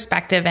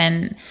perspective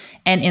and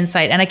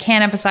insight. And I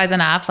can't emphasize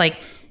enough, like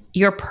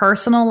your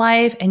personal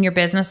life and your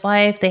business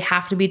life, they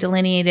have to be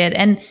delineated.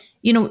 And,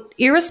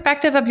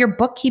 irrespective of your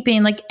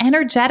bookkeeping, like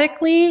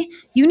energetically,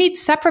 you need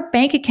separate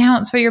bank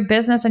accounts for your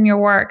business and your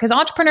work, because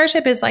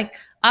entrepreneurship is like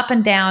up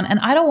and down. And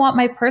I don't want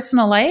my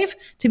personal life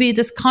to be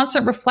this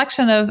constant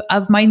reflection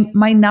of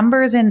my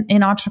numbers in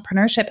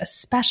entrepreneurship,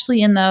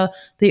 especially in the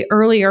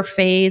earlier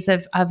phase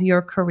of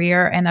your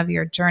career and of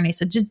your journey.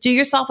 So just do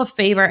yourself a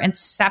favor and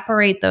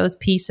separate those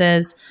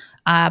pieces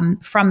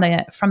from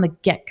the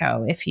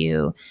get-go if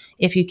you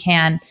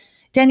can.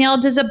 Danielle,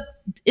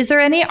 is there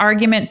any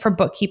argument for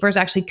bookkeepers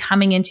actually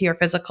coming into your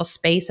physical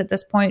space at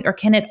this point, or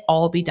can it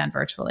all be done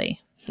virtually?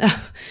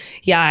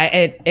 Yeah,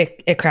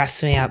 it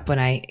cracks me up when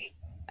I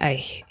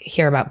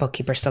hear about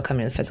bookkeepers still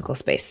coming to the physical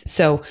space.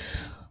 So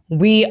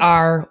we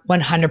are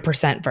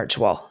 100%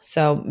 virtual.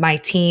 So my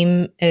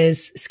team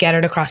is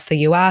scattered across the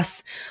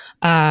US.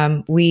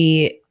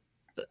 We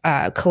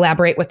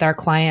collaborate with our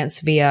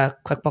clients via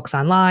QuickBooks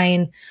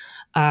Online,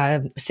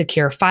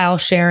 secure file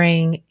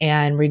sharing,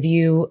 and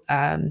review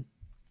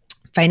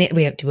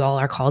we have to do all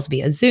our calls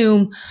via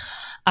Zoom.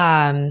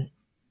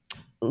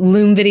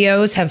 Loom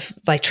videos have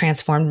like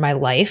transformed my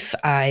life.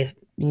 I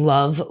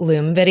love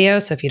Loom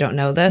videos. So if you don't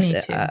know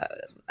this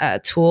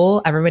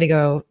tool, everybody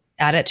go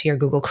add it to your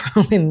Google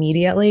Chrome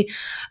immediately.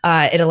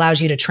 It allows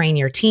you to train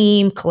your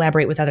team,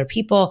 collaborate with other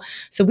people.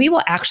 So we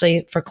will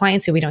actually, for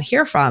clients who we don't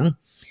hear from,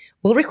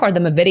 we'll record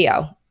them a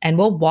video and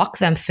we'll walk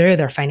them through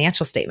their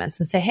financial statements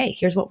and say, hey,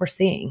 here's what we're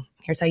seeing.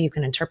 Here's how you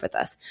can interpret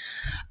this.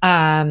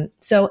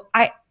 So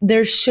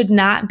there should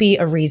not be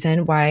a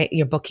reason why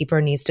your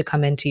bookkeeper needs to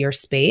come into your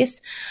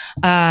space.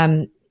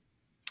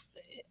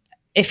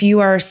 If you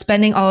are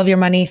spending all of your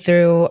money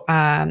through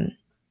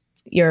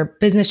your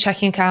business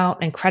checking account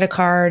and credit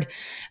card,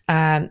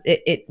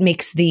 it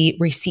makes the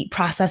receipt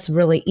process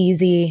really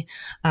easy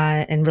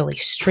and really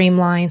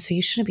streamlined. So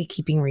you shouldn't be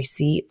keeping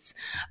receipts.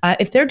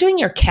 If they're doing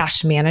your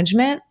cash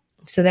management,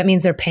 so that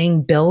means they're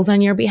paying bills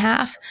on your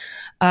behalf,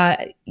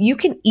 you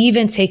can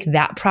even take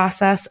that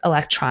process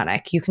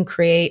electronic. You can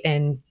create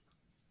an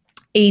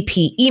AP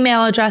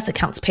email address,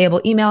 accounts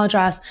payable email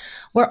address,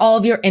 where all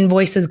of your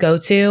invoices go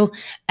to.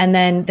 And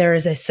then there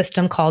is a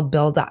system called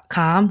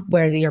bill.com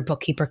where your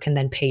bookkeeper can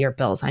then pay your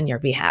bills on your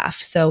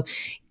behalf. So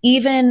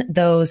even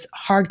those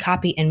hard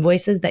copy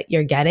invoices that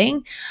you're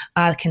getting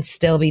can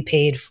still be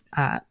paid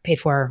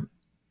for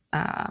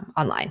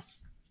online.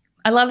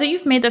 I love that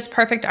you've made this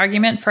perfect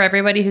argument for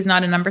everybody who's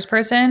not a numbers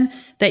person,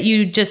 that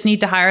you just need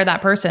to hire that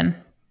person.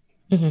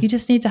 Mm-hmm. You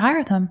just need to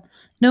hire them.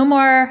 No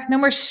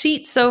more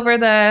sheets over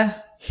the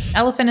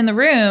elephant in the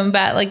room,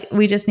 but like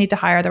we just need to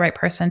hire the right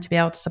person to be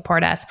able to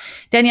support us.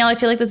 Danielle, I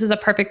feel like this is a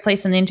perfect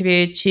place in the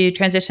interview to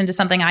transition to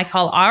something I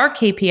call our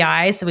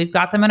KPIs. So we've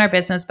got them in our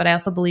business, but I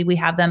also believe we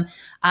have them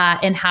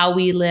in how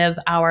we live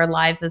our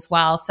lives as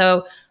well.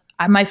 So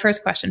my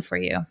first question for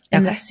you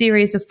in this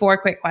series of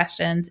 4 quick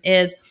questions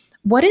is,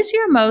 what is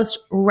your most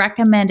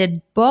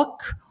recommended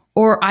book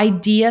or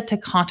idea to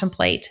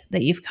contemplate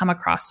that you've come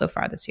across so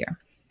far this year?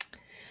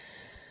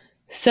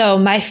 So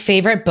my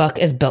favorite book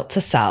is Built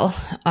to Sell.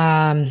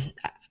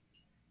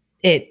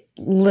 It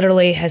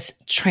literally has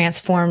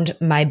transformed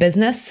my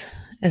business.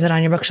 Is it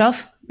on your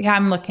bookshelf? Yeah,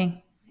 I'm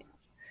looking.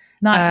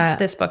 Not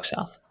this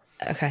bookshelf.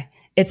 Okay.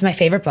 It's my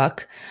favorite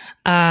book.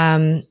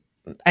 I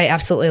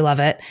absolutely love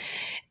it.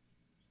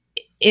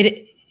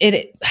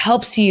 It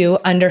helps you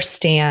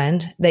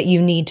understand that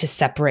you need to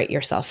separate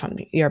yourself from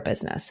your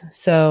business.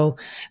 So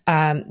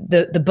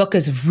the book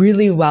is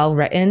really well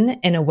written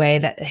in a way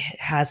that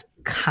has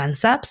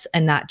concepts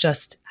and not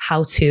just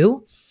how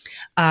to.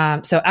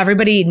 So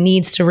everybody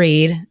needs to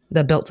read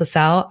the Built to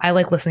Sell. I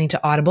like listening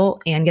to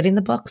Audible and getting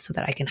the book so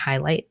that I can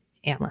highlight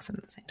and listen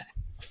at the same time.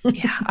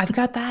 Yeah, I've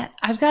got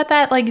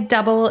that like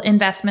double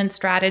investment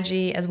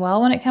strategy as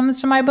well when it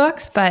comes to my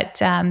books. But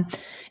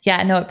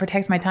yeah, no, it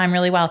protects my time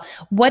really well.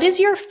 What is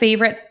your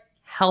favorite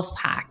health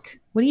hack?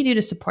 What do you do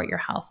to support your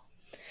health?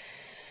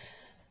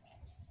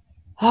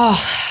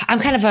 Oh, I'm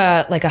kind of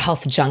a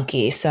health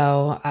junkie.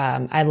 So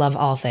I love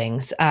all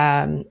things.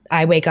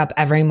 I wake up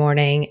every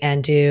morning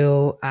and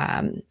do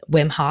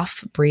Wim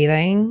Hof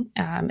breathing.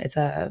 It's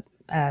a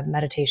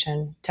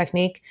meditation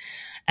technique.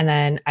 And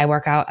then I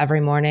work out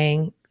every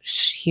morning.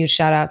 Huge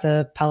shout out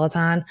to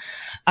Peloton.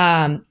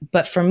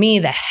 But for me,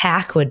 the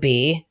hack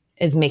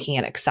is making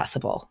it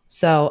accessible.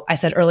 So I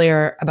said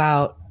earlier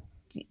about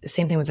the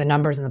same thing with the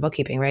numbers and the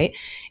bookkeeping, right?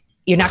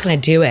 You're not going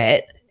to do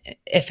it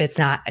if it's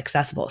not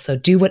accessible. So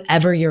do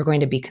whatever you're going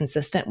to be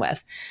consistent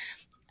with.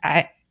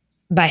 By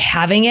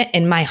having it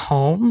in my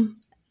home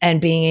and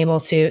being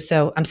able to,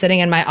 so I'm sitting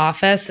in my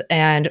office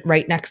and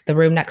the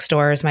room next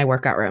door is my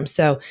workout room.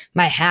 So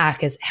my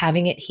hack is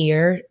having it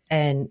here,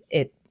 and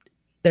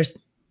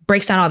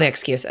breaks down all the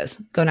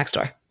excuses. Go next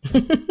door.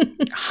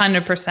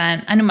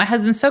 100%. I know my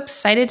husband's so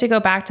excited to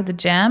go back to the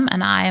gym,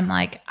 and I am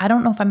like, I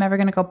don't know if I'm ever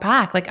going to go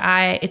back.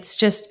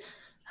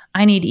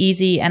 I need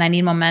easy and I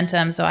need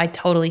momentum. So I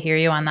totally hear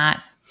you on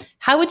that.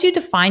 How would you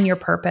define your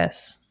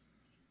purpose?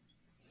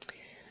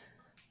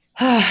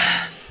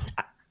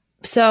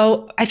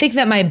 So I think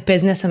that my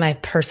business and my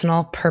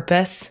personal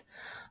purpose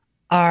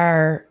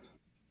are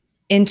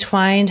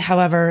entwined,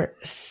 however,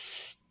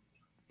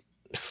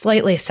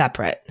 slightly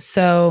separate.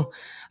 So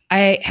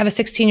I have a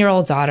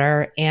 16-year-old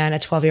daughter and a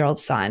 12-year-old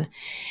son,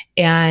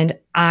 and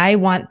I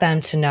want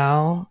them to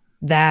know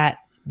that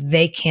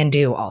they can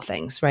do all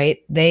things, right?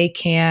 They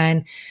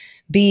can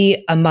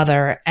be a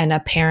mother and a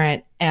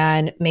parent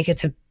and make it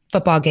to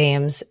football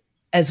games,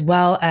 as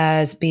well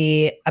as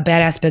be a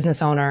badass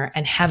business owner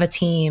and have a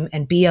team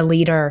and be a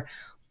leader,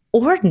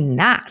 or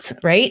not,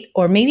 right?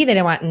 Or maybe they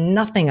don't want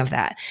nothing of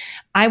that.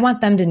 I want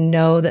them to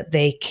know that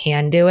they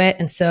can do it.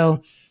 And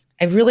so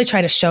I really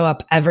try to show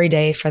up every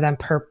day for them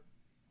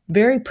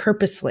very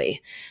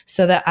purposely,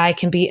 so that I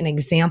can be an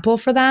example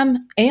for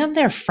them and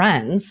their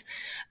friends,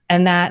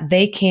 and that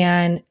they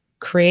can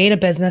create a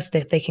business,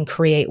 that they can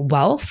create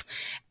wealth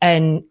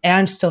and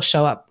still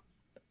show up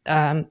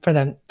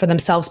for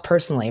themselves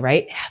personally,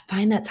 right?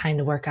 Find that time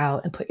to work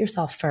out and put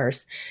yourself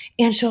first,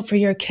 and show up for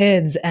your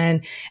kids,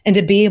 and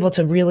to be able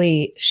to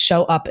really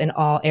show up in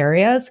all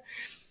areas.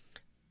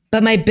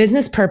 But my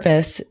business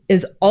purpose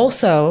is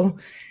also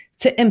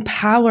to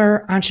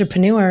empower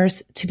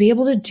entrepreneurs to be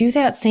able to do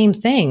that same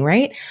thing,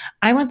 right?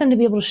 I want them to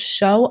be able to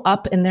show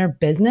up in their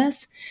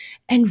business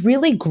and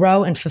really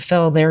grow and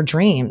fulfill their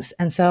dreams.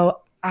 And so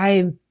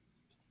I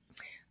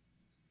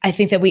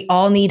think that we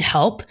all need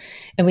help,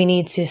 and we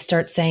need to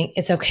start saying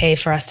it's okay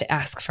for us to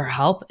ask for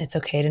help. It's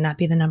okay to not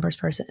be the numbers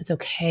person. It's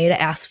okay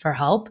to ask for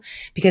help,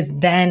 because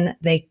then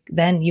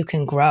you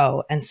can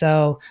grow. And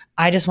so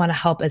I just want to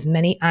help as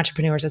many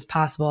entrepreneurs as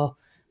possible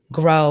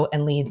grow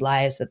and lead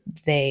lives that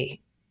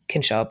they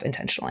can show up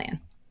intentionally in.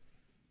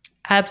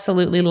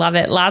 Absolutely love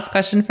it. Last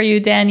question for you,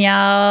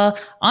 Danielle.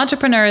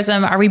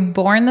 Entrepreneurism, are we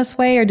born this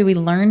way, or do we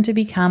learn to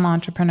become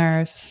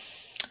entrepreneurs?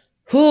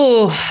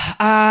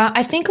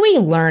 I think we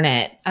learn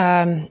it.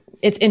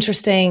 It's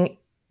interesting.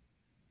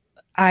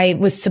 I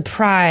was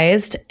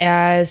surprised,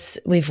 as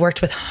we've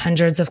worked with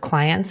hundreds of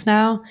clients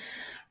now,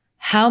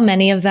 how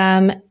many of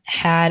them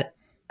had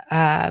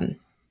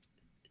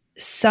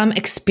some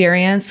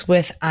experience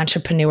with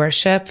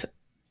entrepreneurship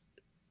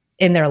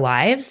in their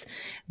lives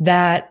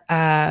that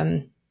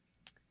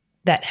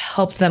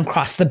helped them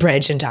cross the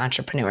bridge into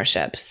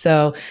entrepreneurship.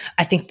 So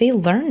I think they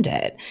learned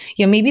it.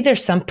 Maybe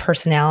there's some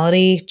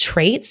personality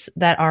traits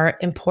that are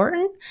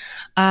important.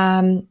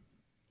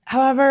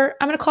 However,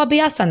 I'm going to call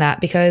BS on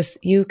that, because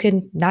you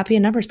can not be a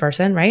numbers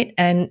person, right?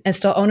 And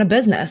still own a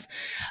business.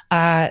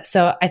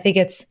 So I think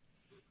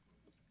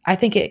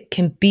it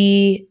can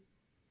be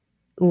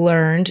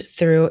learned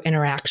through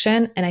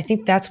interaction. And I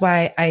think that's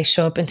why I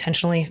show up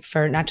intentionally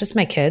for not just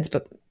my kids,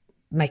 but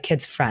my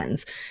kids'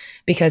 friends.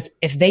 Because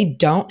if they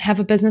don't have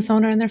a business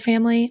owner in their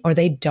family, or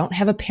they don't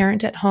have a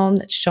parent at home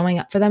that's showing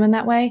up for them in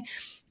that way,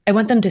 I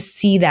want them to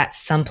see that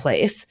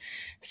someplace,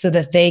 so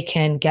that they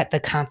can get the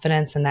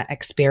confidence and that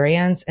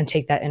experience and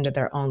take that into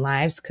their own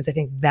lives. Because I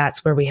think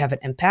that's where we have an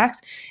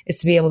impact, is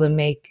to be able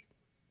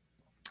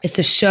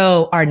to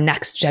show our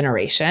next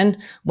generation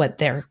what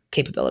their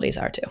capabilities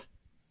are too.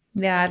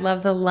 Yeah, I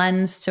love the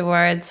lens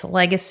towards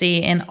legacy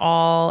in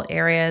all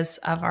areas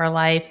of our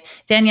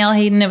life. Danielle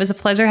Hayden, it was a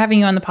pleasure having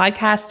you on the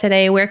podcast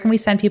today. Where can we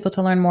send people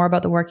to learn more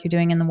about the work you're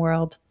doing in the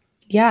world?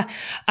 Yeah.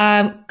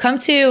 Come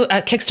to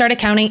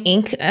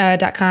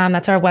kickstartaccountinginc.com.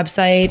 That's our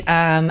website.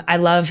 I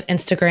love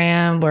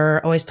Instagram. We're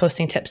always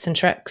posting tips and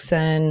tricks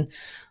and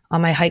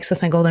on my hikes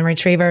with my golden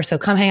retriever. So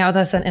come hang out with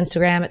us on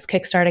Instagram. It's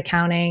Kickstart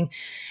Accounting.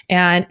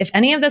 And if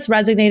any of this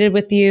resonated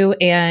with you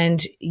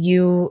and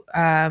you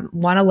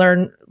want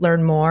to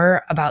learn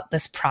more about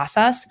this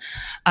process,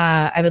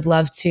 I would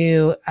love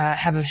to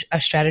have a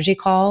strategy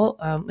call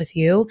with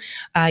you.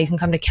 You can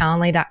come to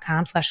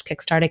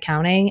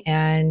calendly.com/kickstartaccounting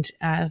and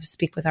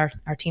speak with our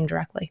team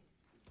directly.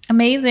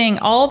 Amazing.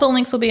 All the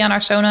links will be on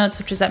our show notes,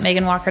 which is at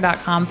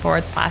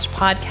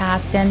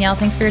meganwalker.com/podcast. Danielle,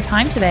 thanks for your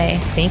time today.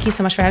 Thank you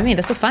so much for having me.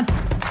 This was fun.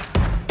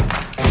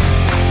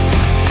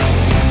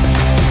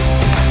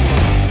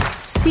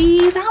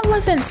 See, that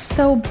wasn't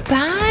so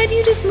bad.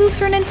 You just moved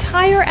through an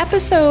entire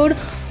episode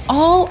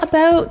all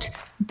about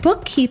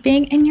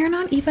bookkeeping, and you're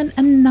not even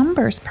a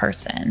numbers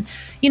person.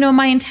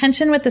 My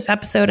intention with this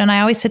episode, and I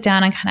always sit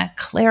down and kind of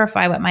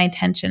clarify what my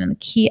intention and the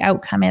key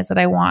outcome is that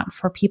I want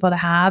for people to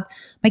have.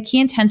 My key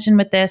intention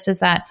with this is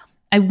that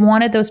I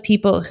wanted those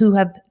people who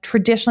have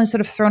traditionally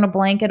sort of thrown a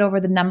blanket over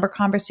the number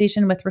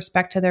conversation with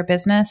respect to their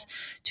business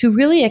to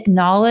really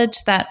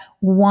acknowledge that,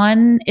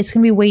 one, it's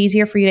going to be way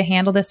easier for you to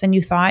handle this than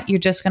you thought. You're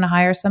just going to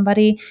hire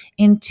somebody.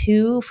 And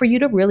two, for you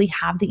to really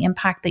have the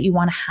impact that you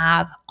want to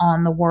have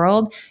on the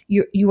world,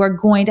 you are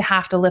going to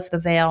have to lift the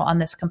veil on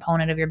this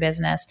component of your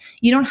business.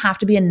 You don't have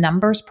to be a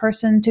numbers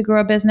person to grow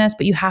a business,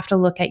 but you have to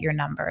look at your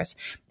numbers.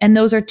 And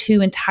those are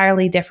two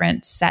entirely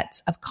different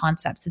sets of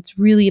concepts. It's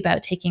really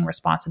about taking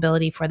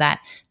responsibility for that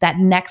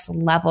next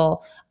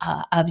level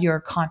of your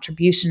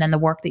contribution and the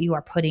work that you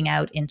are putting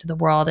out into the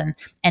world.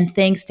 And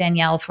thanks,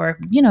 Danielle, for,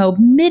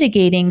 mitigating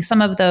mitigating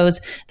some of those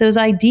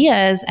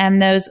ideas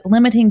and those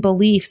limiting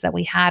beliefs that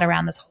we had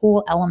around this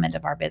whole element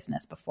of our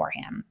business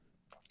beforehand.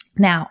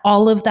 Now,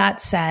 all of that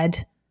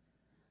said,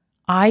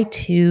 I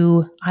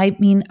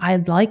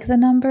like the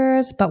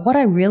numbers, but what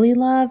I really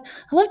love,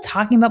 I love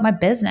talking about my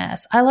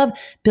business. I love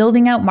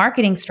building out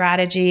marketing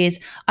strategies.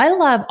 I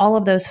love all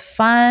of those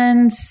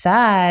fun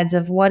sides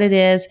of what it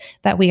is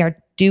that we are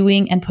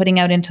doing and putting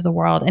out into the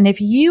world. And if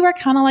you are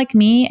kind of like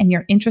me and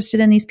you're interested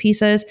in these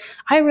pieces,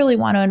 I really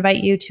want to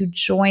invite you to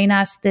join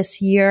us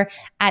this year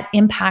at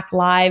Impact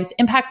Lives.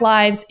 Impact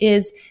Lives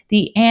is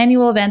the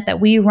annual event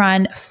that we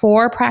run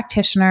for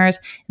practitioners.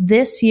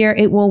 This year,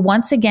 it will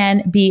once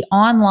again be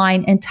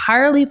online,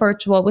 entirely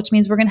virtual, which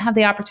means we're going to have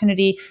the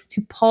opportunity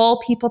to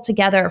pull people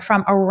together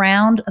from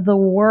around the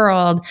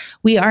world.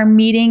 We are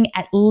meeting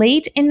at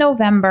late in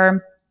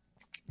November.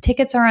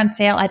 Tickets are on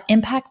sale at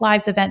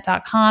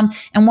impactlivesevent.com.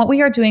 And what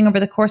we are doing over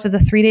the course of the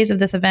 3 days of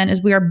this event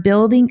is we are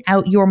building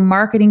out your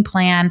marketing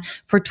plan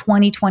for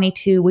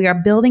 2022. We are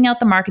building out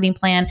the marketing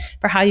plan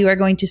for how you are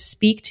going to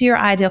speak to your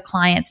ideal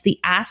clients, the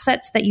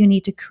assets that you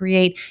need to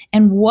create,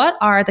 and what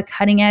are the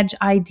cutting edge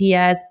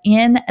ideas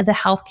in the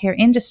healthcare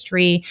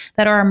industry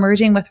that are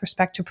emerging with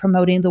respect to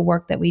promoting the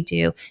work that we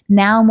do.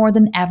 Now more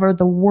than ever,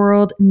 the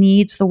world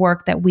needs the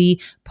work that we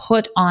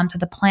put onto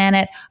the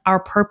planet, our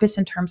purpose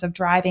in terms of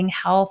driving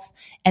health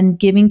and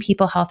giving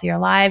people healthier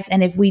lives.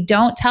 And if we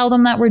don't tell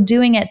them that we're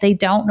doing it, they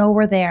don't know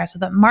we're there. So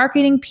the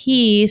marketing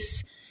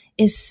piece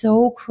is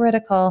so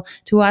critical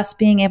to us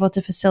being able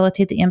to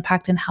facilitate the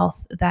impact and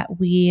health that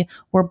we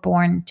were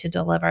born to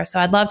deliver. So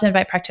I'd love to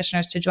invite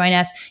practitioners to join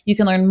us. You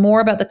can learn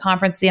more about the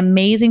conference, the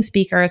amazing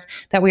speakers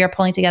that we are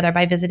pulling together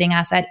by visiting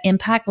us at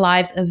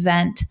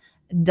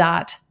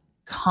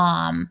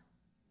impactlivesevent.com.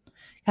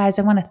 Guys,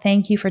 I want to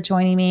thank you for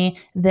joining me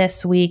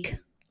this week.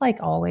 Like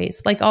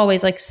always, like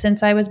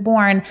since I was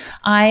born,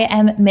 I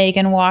am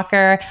Megan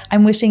Walker.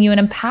 I'm wishing you an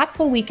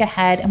impactful week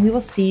ahead, and we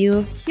will see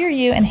you, hear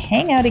you, and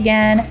hang out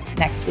again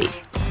next week.